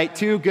 yeah, right,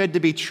 too good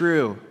to be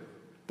true.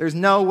 There's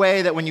no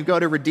way that when you go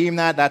to redeem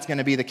that, that's going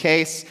to be the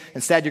case.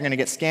 Instead, you're going to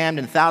get scammed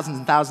in thousands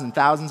and thousands and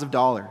thousands of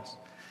dollars.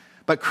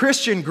 But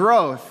Christian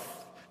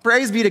growth,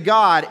 praise be to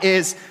God,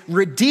 is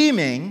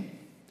redeeming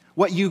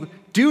what you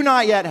do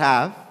not yet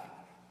have,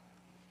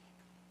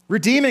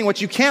 redeeming what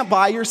you can't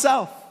buy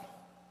yourself.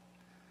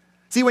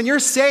 See, when you're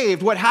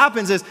saved, what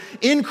happens is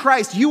in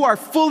Christ, you are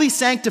fully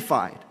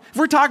sanctified. If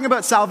we're talking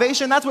about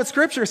salvation, that's what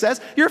Scripture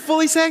says. You're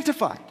fully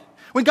sanctified.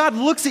 When God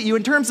looks at you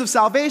in terms of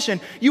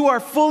salvation, you are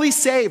fully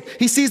saved.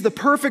 He sees the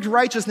perfect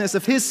righteousness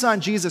of his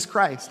Son, Jesus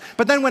Christ.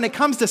 But then when it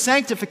comes to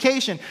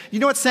sanctification, you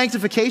know what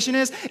sanctification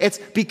is? It's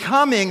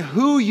becoming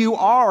who you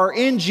are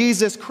in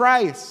Jesus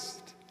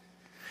Christ.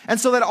 And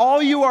so that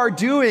all you are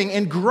doing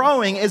and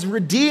growing is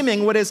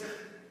redeeming what is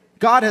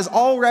God has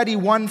already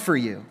won for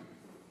you.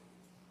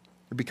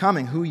 You're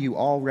becoming who you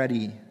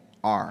already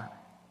are.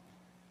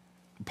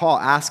 Paul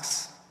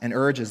asks and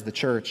urges the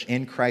church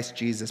in Christ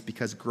Jesus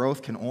because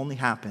growth can only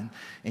happen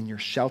in the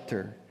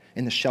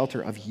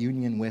shelter of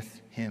union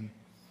with him.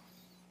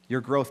 Your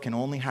growth can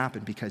only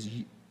happen because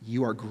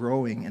you are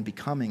growing and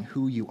becoming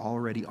who you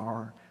already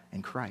are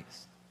in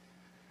Christ.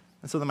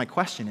 And so then my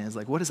question is,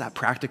 what does that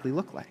practically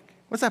look like?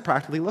 What does that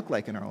practically look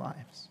like in our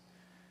lives?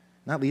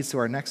 And that leads to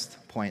our next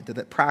point,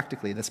 that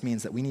practically this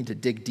means that we need to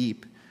dig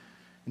deep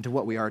into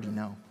what we already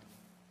know.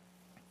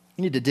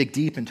 You need to dig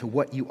deep into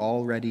what you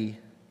already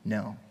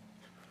know.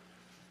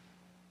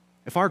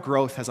 If our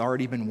growth has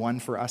already been won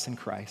for us in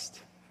Christ,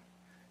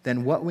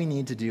 then what we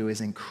need to do is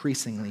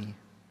increasingly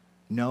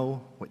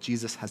know what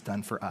Jesus has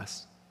done for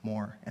us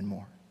more and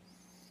more.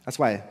 That's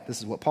why this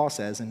is what Paul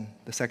says in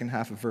the second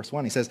half of verse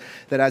 1. He says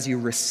that as you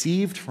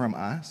received from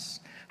us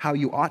how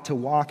you ought to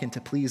walk and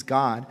to please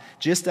God,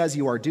 just as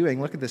you are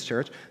doing, look at this,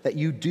 church, that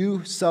you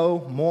do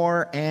so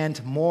more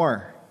and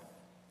more.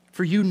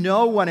 For you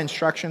know what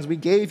instructions we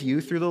gave you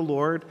through the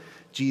Lord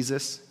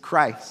Jesus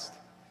Christ.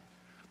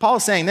 Paul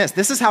is saying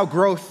this is how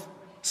growth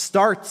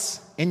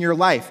starts in your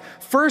life.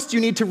 First,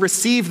 you need to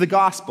receive the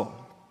gospel.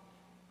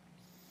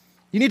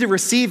 You need to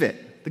receive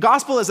it. The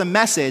gospel is a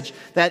message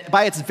that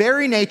by its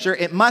very nature,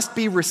 it must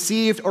be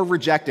received or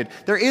rejected.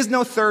 There is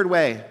no third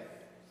way.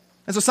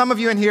 And so some of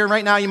you in here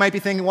right now, you might be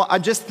thinking, well,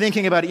 I'm just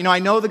thinking about it. I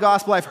know the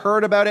gospel. I've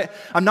heard about it.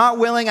 I'm not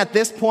willing at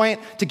this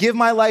point to give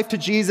my life to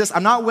Jesus.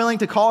 I'm not willing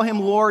to call him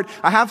Lord.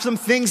 I have some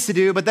things to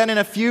do, but then in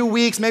a few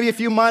weeks, maybe a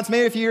few months,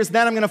 maybe a few years,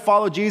 then I'm going to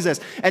follow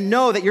Jesus. And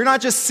know that you're not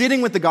just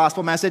sitting with the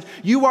gospel message.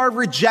 You are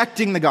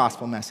rejecting the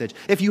gospel message.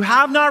 If you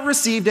have not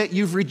received it,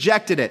 you've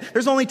rejected it.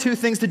 There's only two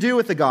things to do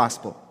with the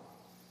gospel.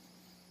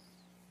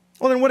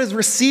 Well, then what does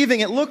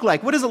receiving it look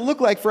like? What does it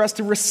look like for us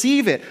to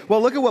receive it?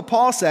 Well, look at what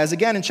Paul says.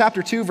 Again, in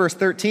chapter 2, verse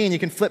 13. You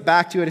can flip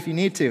back to it if you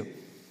need to.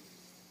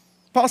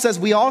 Paul says,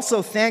 we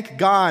also thank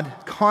God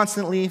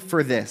constantly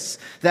for this,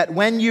 that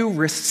when you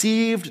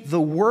received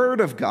the word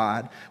of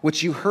God,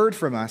 which you heard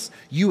from us,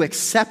 you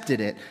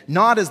accepted it,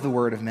 not as the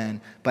word of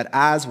men, but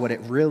as what it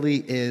really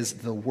is,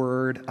 the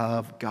word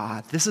of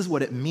God. This is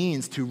what it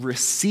means to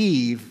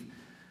receive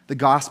the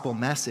gospel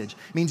message.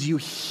 It means you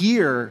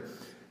hear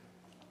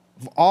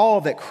of all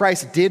that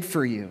Christ did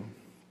for you,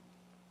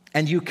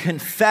 and you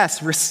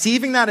confess,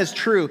 receiving that as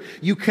true,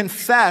 you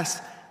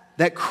confess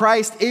that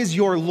Christ is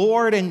your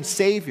Lord and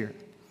Savior.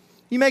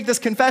 You make this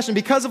confession,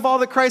 because of all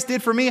that Christ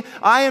did for me,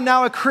 I am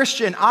now a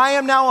Christian. I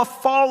am now a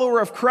follower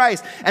of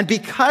Christ. And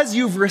because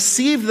you've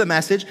received the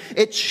message,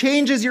 it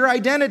changes your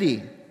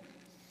identity.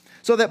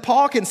 So that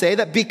Paul can say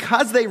that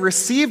because they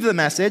received the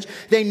message,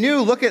 they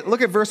knew, look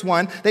at verse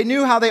 1, they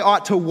knew how they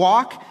ought to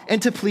walk and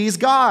to please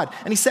God.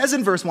 And he says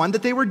in verse 1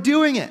 that they were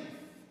doing it.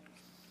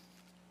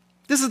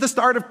 This is the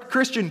start of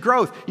Christian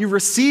growth. You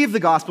receive the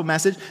gospel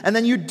message, and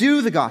then you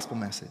do the gospel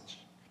message.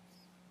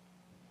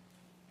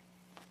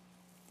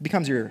 It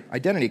becomes your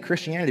identity.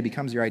 Christianity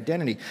becomes your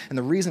identity. And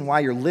the reason why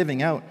you're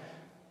living out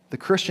the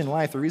Christian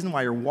life, the reason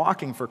why you're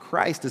walking for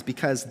Christ is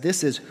because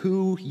this is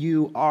who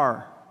you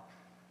are.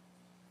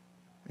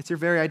 It's your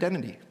very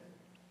identity.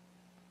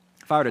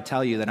 If I were to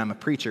tell you that I'm a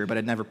preacher, but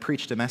I'd never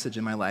preached a message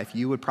in my life,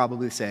 you would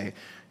probably say,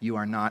 you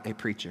are not a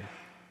preacher.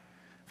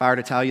 If I were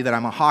to tell you that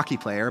I'm a hockey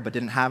player, but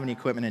didn't have any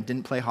equipment and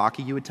didn't play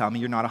hockey, you would tell me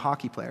you're not a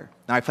hockey player.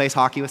 Now, I play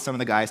hockey with some of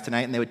the guys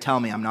tonight, and they would tell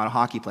me I'm not a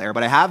hockey player,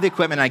 but I have the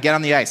equipment and I get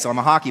on the ice, so I'm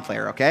a hockey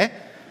player, okay?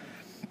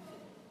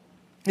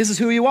 This is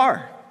who you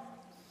are.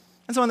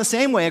 And so in the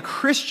same way, a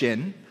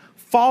Christian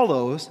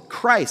follows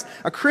Christ.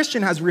 A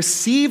Christian has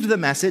received the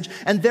message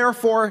and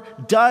therefore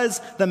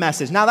does the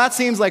message. Now, that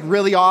seems like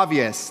really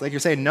obvious. Like you're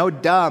saying, no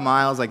duh,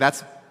 Miles. Like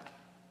that's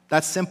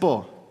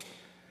simple.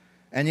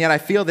 And yet I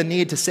feel the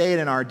need to say it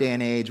in our day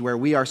and age where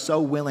we are so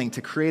willing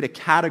to create a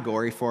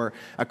category for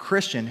a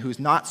Christian who's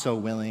not so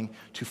willing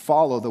to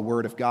follow the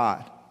word of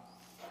God.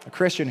 A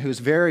Christian who's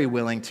very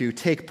willing to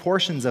take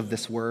portions of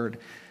this word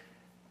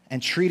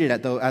and treat it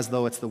as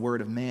though it's the word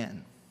of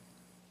man.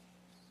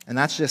 And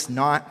that's just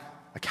not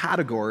a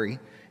category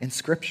in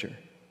Scripture.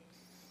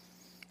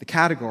 The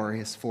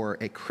category is for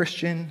a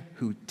Christian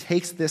who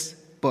takes this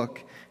book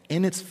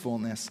in its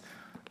fullness,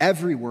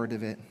 every word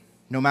of it,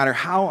 no matter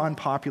how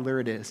unpopular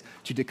it is,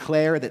 to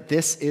declare that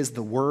this is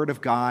the word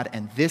of God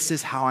and this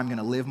is how I'm going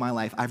to live my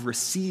life. I've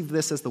received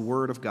this as the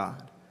word of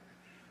God.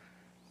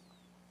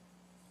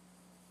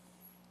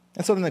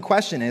 And so then the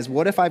question is,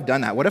 what if I've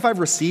done that? What if I've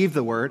received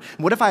the word?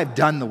 What if I've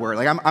done the word?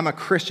 Like I'm a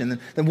Christian.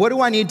 Then what do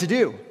I need to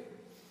do?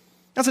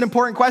 That's an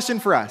important question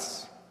for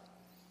us.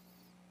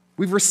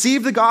 We've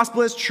received the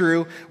gospel as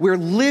true.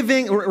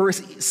 We're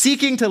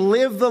seeking to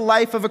live the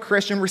life of a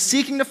Christian. We're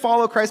seeking to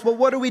follow Christ. Well,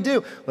 what do we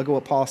do? Look at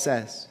what Paul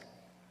says.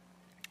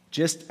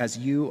 Just as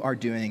you are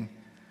doing,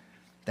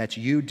 that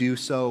you do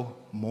so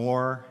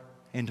more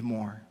and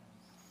more.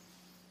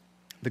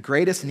 The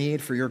greatest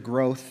need for your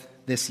growth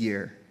this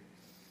year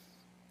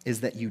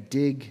is that you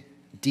dig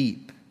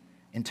deep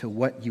into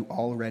what you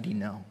already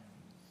know.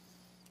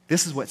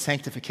 This is what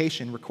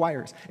sanctification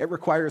requires. It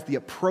requires the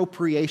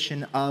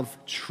appropriation of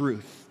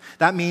truth.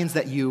 That means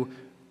that you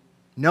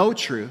know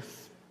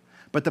truth,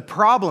 but the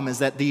problem is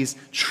that these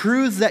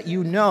truths that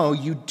you know,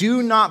 you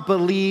do not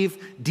believe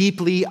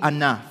deeply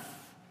enough.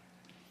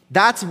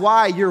 That's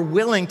why you're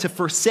willing to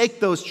forsake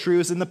those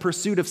truths in the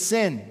pursuit of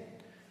sin.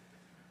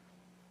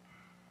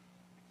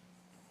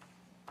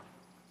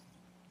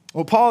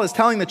 What Paul is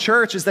telling the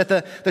church is that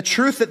the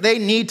truth that they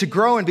need to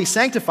grow and be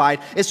sanctified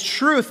is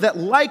truth that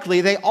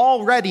likely they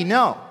already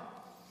know.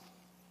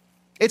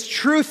 It's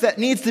truth that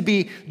needs to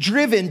be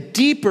driven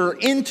deeper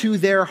into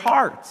their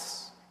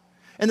hearts.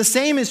 And the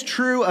same is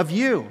true of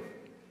you.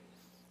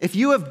 If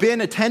you have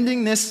been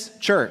attending this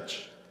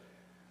church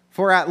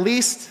for at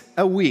least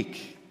a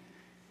week,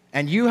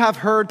 and you have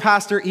heard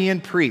Pastor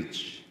Ian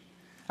preach,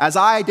 as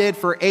I did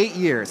for 8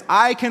 years,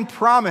 I can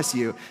promise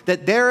you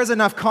that there is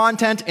enough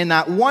content in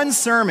that one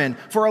sermon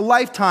for a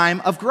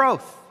lifetime of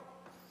growth.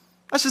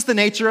 That's just the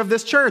nature of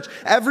this church.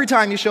 Every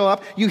time you show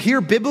up, you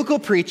hear biblical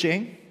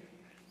preaching.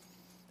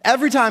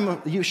 Every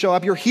time you show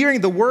up, you're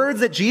hearing the words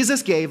that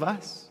Jesus gave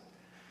us.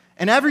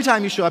 And every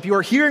time you show up, you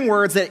are hearing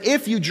words that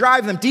if you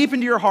drive them deep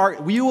into your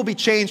heart, you will be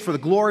changed for the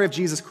glory of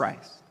Jesus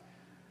Christ.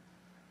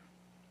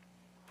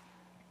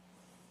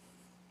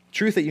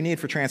 Truth that you need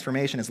for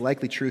transformation is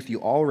likely truth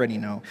you already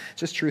know.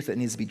 It's just truth that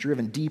needs to be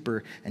driven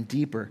deeper and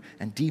deeper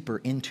and deeper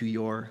into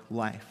your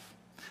life.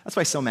 That's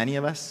why so many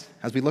of us,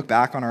 as we look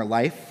back on our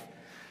life,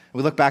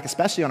 we look back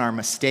especially on our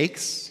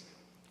mistakes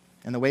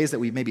and the ways that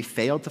we maybe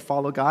failed to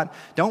follow God,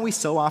 don't we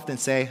so often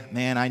say,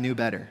 man, I knew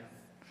better.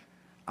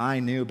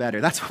 I knew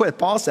better. That's what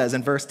Paul says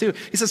in verse 2.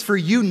 He says, for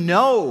you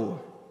know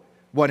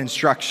what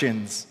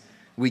instructions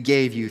we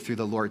gave you through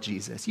the Lord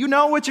Jesus. You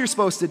know what you're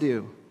supposed to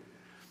do.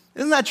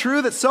 Isn't that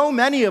true that so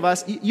many of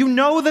us, you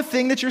know the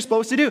thing that you're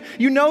supposed to do.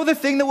 You know the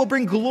thing that will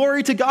bring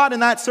glory to God in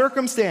that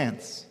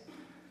circumstance.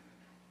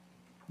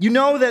 You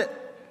know that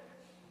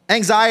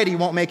anxiety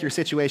won't make your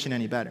situation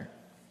any better.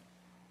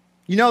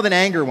 You know that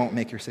anger won't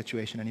make your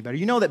situation any better.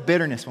 You know that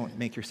bitterness won't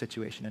make your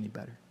situation any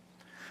better.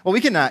 Well, we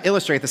can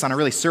illustrate this on a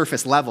really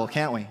surface level,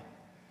 can't we?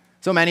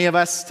 So many of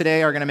us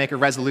today are going to make a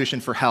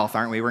resolution for health,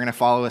 aren't we? We're going to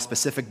follow a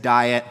specific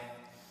diet.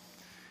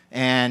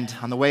 And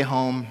on the way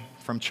home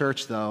from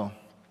church, though,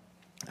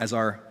 as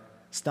our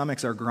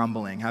stomachs are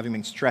grumbling, having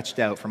been stretched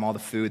out from all the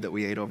food that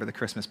we ate over the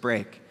Christmas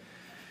break,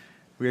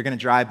 we are going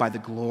to drive by the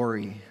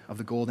glory of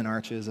the golden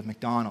arches of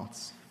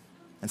McDonald's.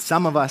 And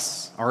some of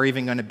us are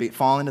even going to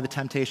fall into the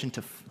temptation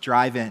to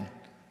drive in.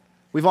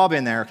 We've all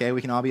been there, okay? We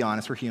can all be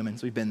honest. We're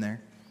humans. We've been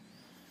there.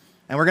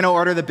 And we're going to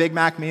order the Big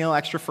Mac meal,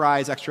 extra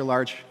fries, extra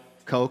large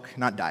Coke,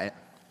 not diet.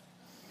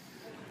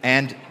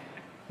 And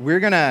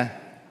we're going to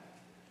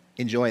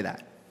enjoy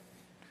that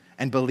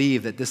and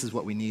believe that this is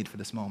what we need for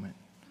this moment.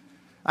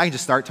 I can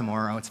just start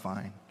tomorrow, it's fine.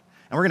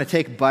 And we're going to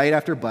take bite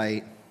after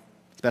bite,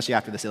 especially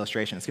after this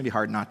illustration. It's going to be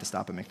hard not to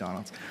stop at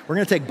McDonald's. We're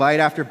going to take bite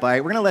after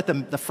bite. We're going to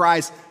let the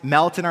fries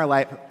melt in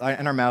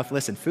our mouth.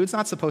 Listen, food's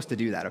not supposed to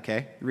do that,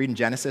 okay? You read in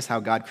Genesis how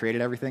God created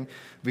everything.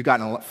 We've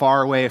gotten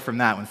far away from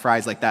that when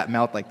fries like that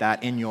melt like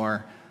that in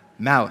your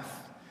mouth.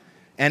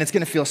 And it's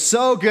going to feel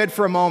so good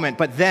for a moment,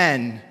 but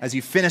then, as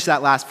you finish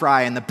that last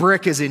fry and the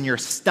brick is in your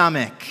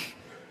stomach,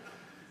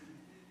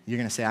 you're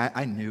going to say,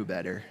 I knew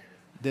better.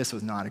 This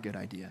was not a good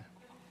idea.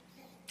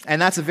 And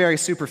that's a very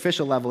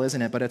superficial level,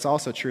 isn't it? But it's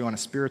also true on a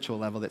spiritual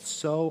level that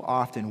so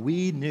often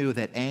we knew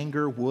that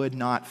anger would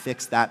not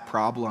fix that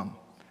problem.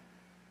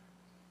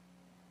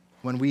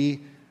 When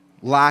we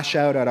lash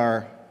out at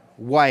our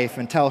wife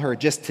and tell her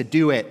just to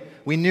do it,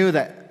 we knew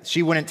that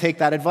she wouldn't take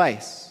that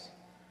advice.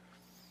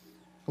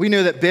 We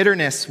knew that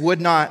bitterness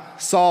would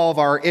not solve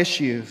our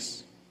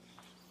issues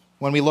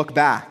when we look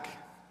back.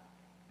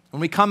 When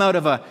we come out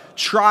of a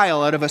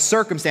trial, out of a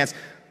circumstance,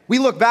 we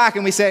look back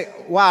and we say,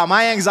 wow,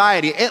 my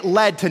anxiety, it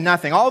led to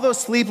nothing. All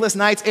those sleepless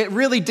nights, it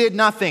really did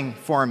nothing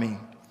for me.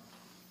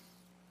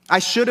 I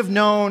should have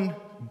known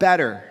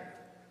better.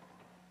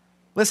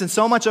 Listen,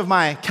 so much of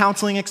my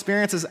counseling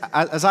experience,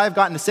 as I've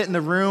gotten to sit in the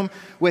room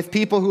with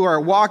people who are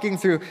walking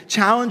through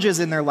challenges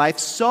in their life,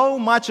 so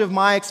much of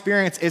my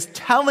experience is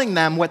telling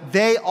them what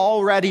they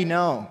already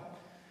know.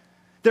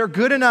 They're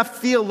good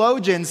enough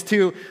theologians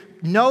to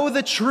know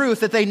the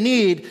truth that they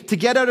need to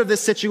get out of this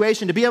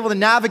situation, to be able to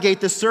navigate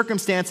this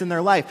circumstance in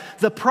their life.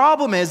 The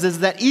problem is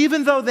that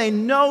even though they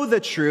know the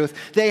truth,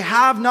 they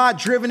have not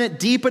driven it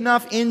deep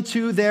enough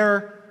into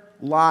their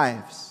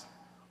lives.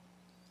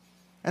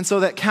 And so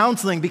that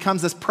counseling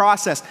becomes this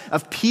process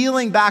of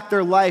peeling back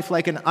their life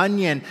like an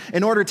onion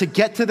in order to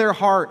get to their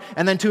heart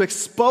and then to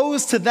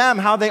expose to them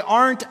how they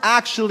aren't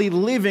actually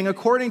living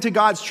according to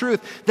God's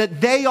truth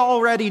that they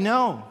already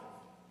know.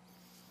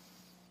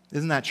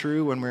 Isn't that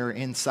true when we're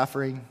in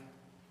suffering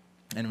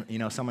and,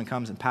 someone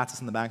comes and pats us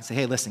in the back and say,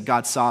 hey, listen,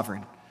 God's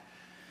sovereign.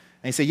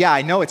 And you say, yeah,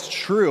 I know it's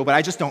true, but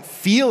I just don't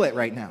feel it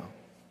right now.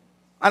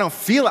 I don't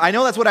feel it. I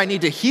know that's what I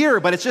need to hear,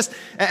 but it's just,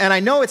 and I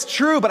know it's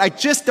true, but I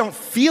just don't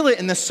feel it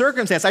in this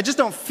circumstance. I just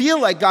don't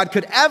feel like God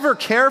could ever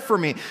care for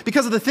me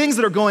because of the things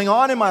that are going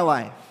on in my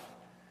life.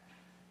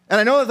 And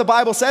I know that the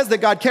Bible says that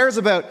God cares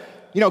about,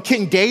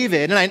 King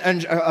David,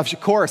 and of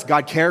course,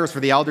 God cares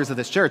for the elders of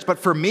this church. But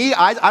for me,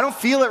 I don't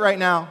feel it right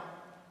now.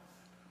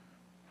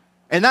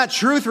 And that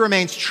truth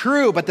remains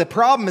true, but the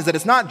problem is that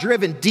it's not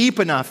driven deep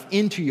enough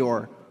into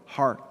your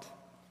heart.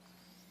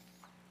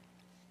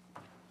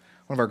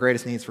 One of our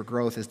greatest needs for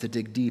growth is to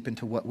dig deep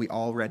into what we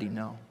already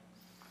know.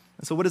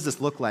 And so what does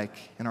this look like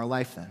in our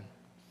life then?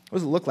 What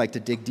does it look like to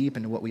dig deep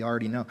into what we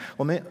already know?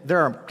 Well, there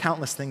are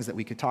countless things that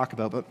we could talk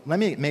about, but let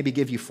me maybe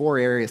give you 4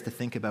 areas to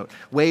think about,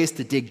 ways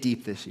to dig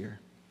deep this year.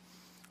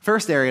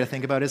 First area to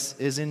think about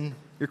is in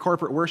your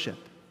corporate worship.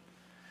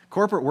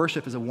 Corporate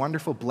worship is a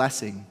wonderful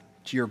blessing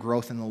to your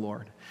growth in the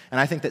Lord. And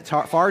I think that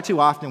far too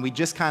often we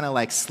just kind of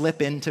like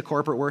slip into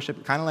corporate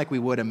worship, kind of like we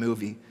would a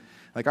movie.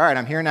 Like, all right,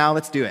 I'm here now,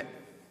 let's do it.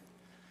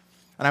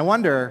 And I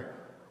wonder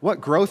what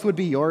growth would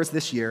be yours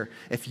this year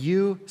if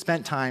you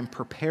spent time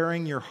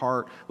preparing your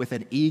heart with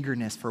an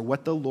eagerness for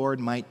what the Lord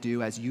might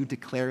do as you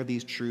declare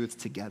these truths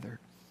together.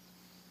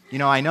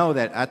 I know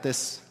that at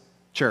this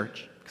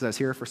church, because I was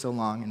here for so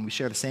long and we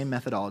share the same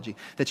methodology,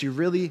 that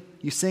you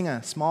sing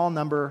a small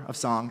number of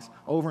songs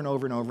over and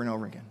over and over and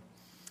over again.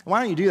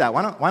 Why don't you do that?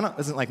 Why don't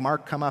doesn't like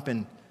Mark come up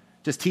and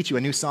just teach you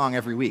a new song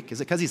every week?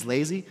 Is it because he's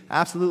lazy?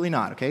 Absolutely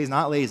not, okay? He's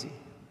not lazy.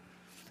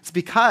 It's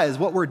because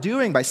what we're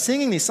doing by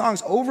singing these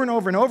songs over and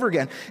over and over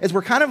again is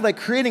we're kind of like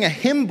creating a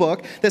hymn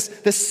book, this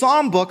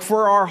psalm book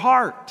for our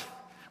heart.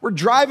 We're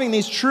driving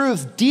these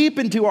truths deep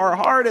into our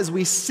heart as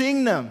we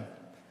sing them.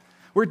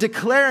 We're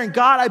declaring,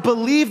 God, I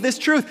believe this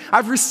truth.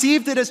 I've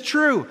received it as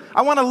true.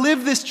 I want to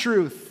live this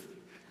truth.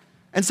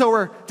 And so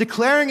we're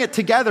declaring it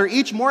together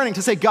each morning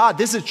to say, God,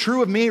 this is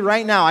true of me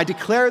right now. I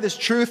declare this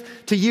truth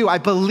to you. I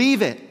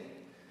believe it.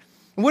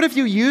 What if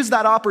you use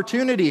that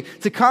opportunity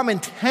to come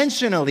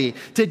intentionally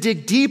to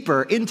dig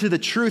deeper into the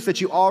truth that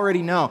you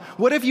already know?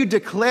 What if you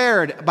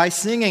declared by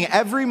singing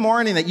every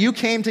morning that you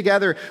came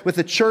together with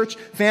the church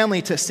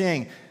family to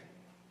sing,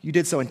 you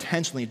did so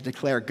intentionally to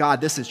declare,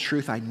 God, this is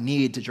truth I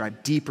need to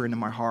drive deeper into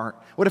my heart?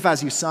 What if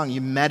as you sung,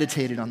 you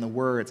meditated on the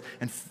words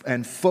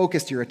and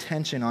focused your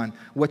attention on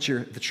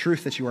the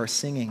truth that you are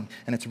singing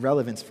and its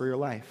relevance for your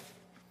life?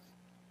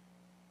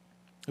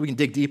 We can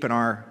dig deep in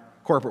our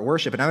corporate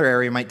worship. Another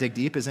area we might dig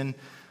deep is in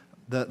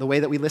the way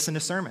that we listen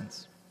to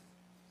sermons.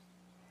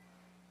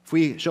 If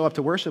we show up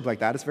to worship like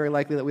that, it's very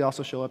likely that we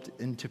also show up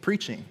into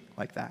preaching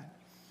like that.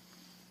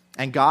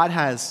 And God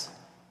has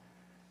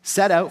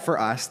set out for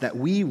us that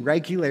we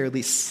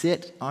regularly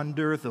sit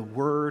under the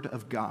Word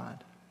of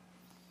God.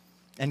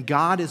 And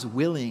God is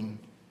willing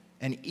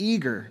and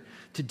eager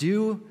to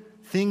do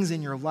things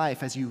in your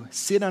life as you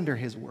sit under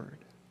His Word.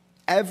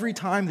 Every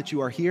time that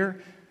you are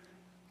here,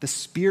 the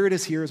Spirit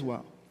is here as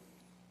well.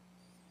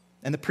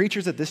 And the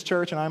preachers at this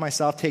church and I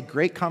myself take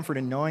great comfort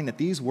in knowing that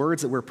these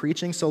words that we're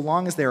preaching, so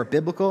long as they are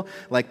biblical,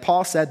 like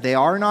Paul said, they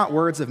are not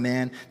words of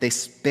man. They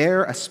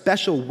bear a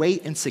special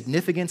weight and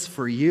significance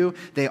for you.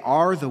 They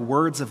are the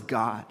words of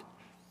God.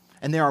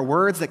 And they are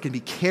words that can be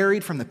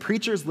carried from the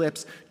preacher's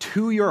lips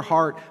to your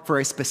heart for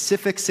a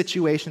specific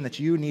situation that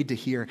you need to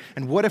hear.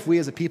 And what if we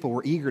as a people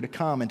were eager to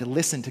come and to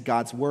listen to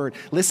God's word,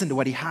 listen to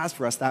what He has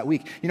for us that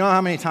week? You know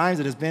how many times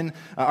it has been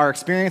our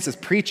experience as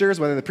preachers,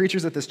 whether the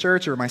preachers at this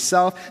church or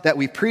myself, that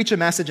we preach a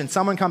message and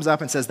someone comes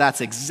up and says,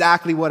 that's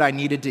exactly what I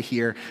needed to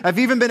hear. I've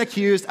even been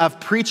accused of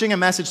preaching a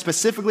message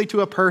specifically to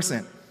a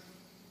person.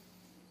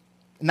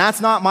 And that's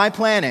not my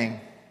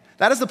planning.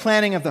 That is the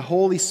planning of the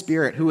Holy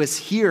Spirit who is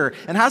here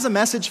and has a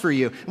message for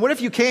you. And what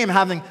if you came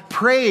having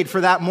prayed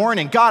for that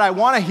morning? God, I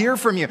want to hear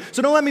from you,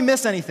 so don't let me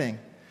miss anything.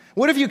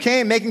 What if you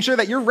came making sure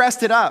that you're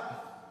rested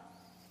up,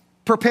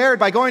 prepared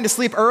by going to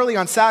sleep early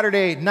on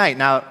Saturday night?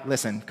 Now,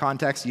 listen,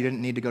 context, you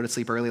didn't need to go to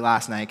sleep early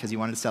last night because you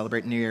wanted to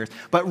celebrate New Year's,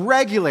 but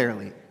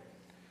regularly.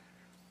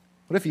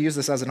 What if you use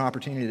this as an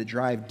opportunity to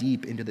drive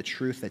deep into the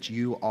truth that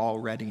you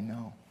already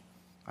know?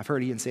 I've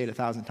heard Ian say it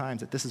 1,000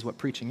 times that this is what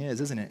preaching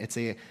is, isn't it? It's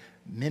a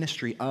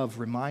ministry of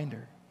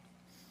reminder.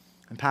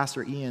 And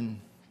Pastor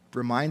Ian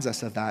reminds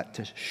us of that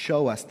to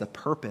show us the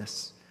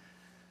purpose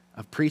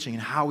of preaching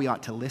and how we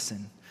ought to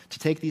listen, to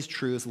take these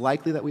truths,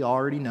 likely that we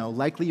already know,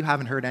 likely you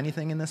haven't heard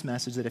anything in this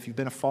message, that if you've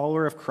been a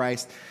follower of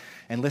Christ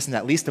and listened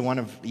at least to one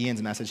of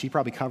Ian's message, he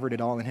probably covered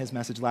it all in his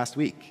message last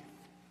week.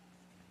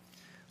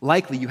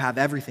 Likely you have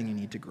everything you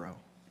need to grow.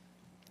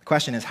 The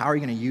question is, how are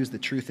you going to use the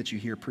truth that you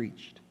hear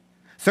preached?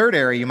 Third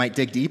area you might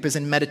dig deep is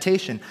in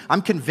meditation.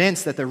 I'm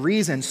convinced that the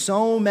reason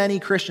so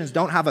many Christians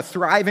don't have a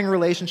thriving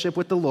relationship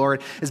with the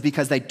Lord is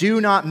because they do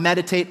not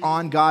meditate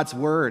on God's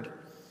word.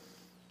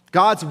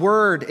 God's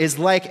word is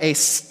like a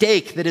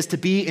steak that is to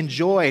be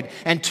enjoyed,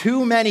 and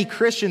too many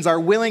Christians are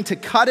willing to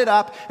cut it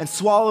up and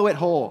swallow it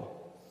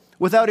whole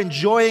without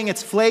enjoying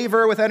its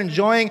flavor, without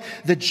enjoying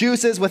the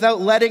juices,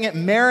 without letting it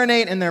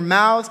marinate in their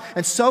mouths.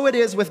 And so it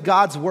is with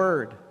God's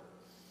word,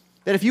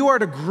 that if you are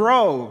to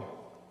grow,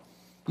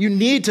 you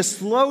need to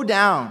slow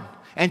down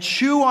and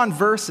chew on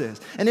verses.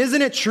 And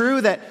isn't it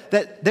true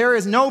that there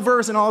is no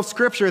verse in all of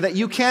Scripture that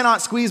you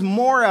cannot squeeze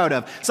more out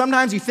of?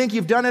 Sometimes you think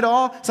you've done it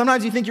all.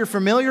 Sometimes you think you're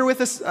familiar with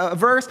this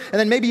verse, and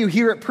then maybe you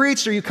hear it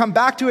preached or you come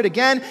back to it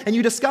again and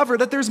you discover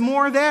that there's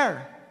more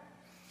there.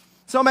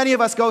 So many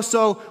of us go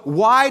so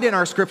wide in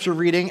our Scripture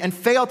reading and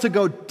fail to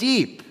go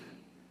deep.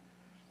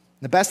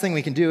 The best thing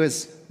we can do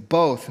is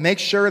both. Make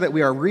sure that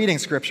we are reading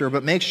Scripture,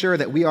 but make sure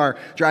that we are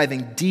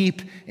driving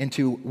deep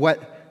into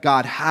what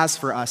God has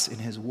for us in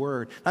His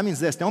Word. That means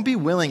this: don't be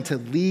willing to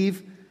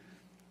leave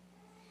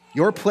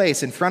your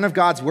place in front of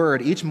God's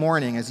Word each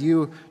morning as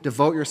you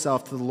devote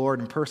yourself to the Lord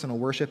in personal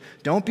worship.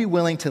 Don't be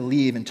willing to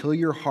leave until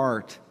your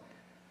heart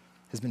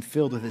has been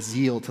filled with a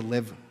zeal to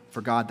live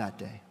for God that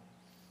day.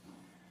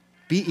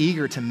 Be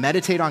eager to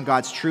meditate on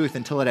God's truth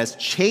until it has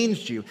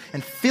changed you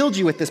and filled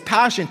you with this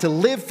passion to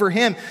live for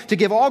Him, to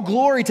give all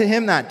glory to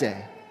Him that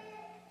day,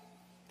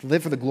 to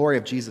live for the glory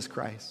of Jesus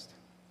Christ.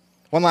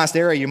 One last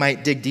area you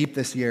might dig deep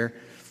this year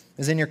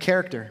is in your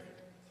character.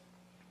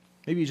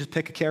 Maybe you just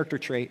pick a character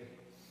trait,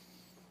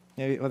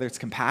 maybe whether it's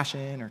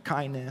compassion or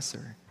kindness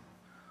or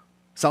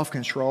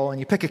self-control,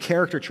 and you pick a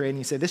character trait and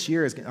you say, this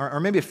year,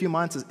 or maybe a few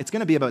months, it's going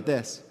to be about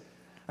this.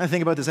 I'm going to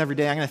think about this every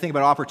day. I'm going to think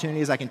about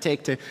opportunities I can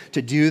take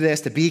to do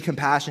this, to be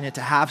compassionate,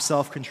 to have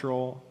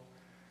self-control.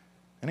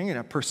 And I'm going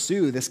to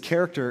pursue this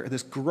character,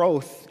 this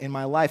growth in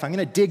my life. I'm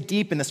going to dig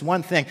deep in this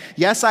one thing.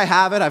 Yes, I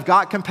have it. I've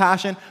got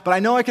compassion, but I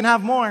know I can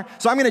have more.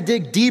 So I'm going to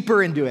dig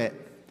deeper into it.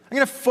 I'm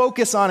going to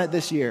focus on it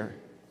this year.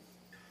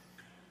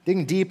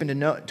 Digging deep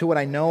into what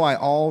I know I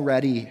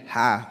already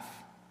have.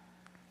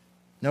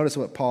 Notice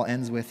what Paul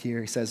ends with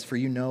here. He says, for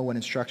you know what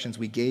instructions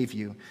we gave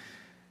you. And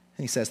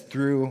he says,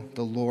 through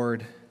the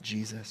Lord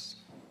Jesus.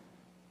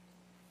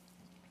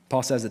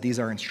 Paul says that these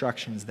are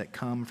instructions that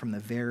come from the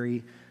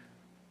very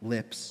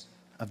lips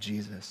of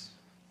Jesus.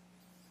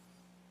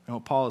 And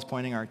what Paul is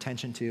pointing our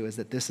attention to is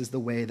that this is the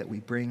way that we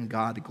bring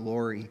God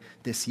glory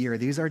this year.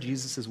 These are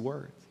Jesus'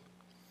 words.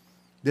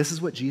 This is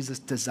what Jesus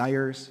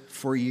desires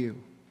for you.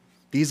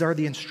 These are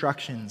the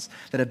instructions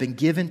that have been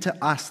given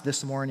to us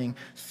this morning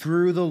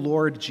through the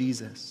Lord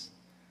Jesus.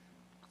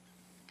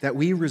 That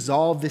we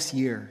resolve this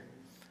year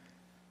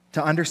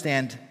to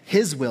understand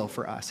His will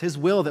for us, His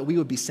will that we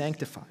would be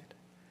sanctified,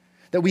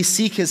 that we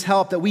seek His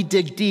help, that we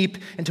dig deep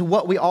into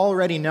what we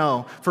already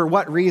know. For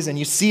what reason?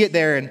 You see it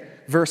there in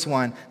verse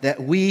 1, that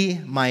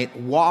we might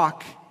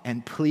walk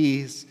and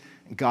please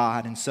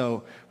God. And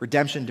so,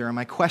 Redemption Durham,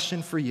 my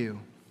question for you,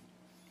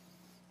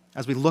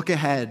 as we look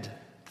ahead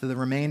to the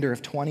remainder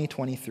of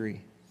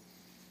 2023,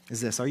 is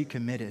this: are you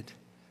committed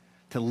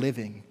to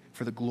living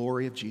for the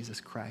glory of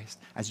Jesus Christ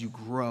as you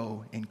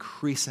grow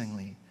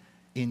increasingly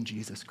in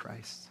Jesus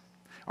Christ?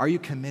 Are you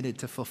committed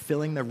to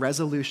fulfilling the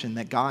resolution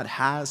that God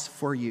has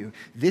for you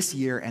this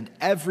year and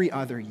every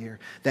other year,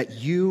 that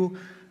you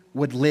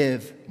would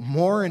live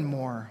more and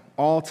more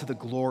all to the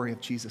glory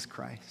of Jesus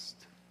Christ?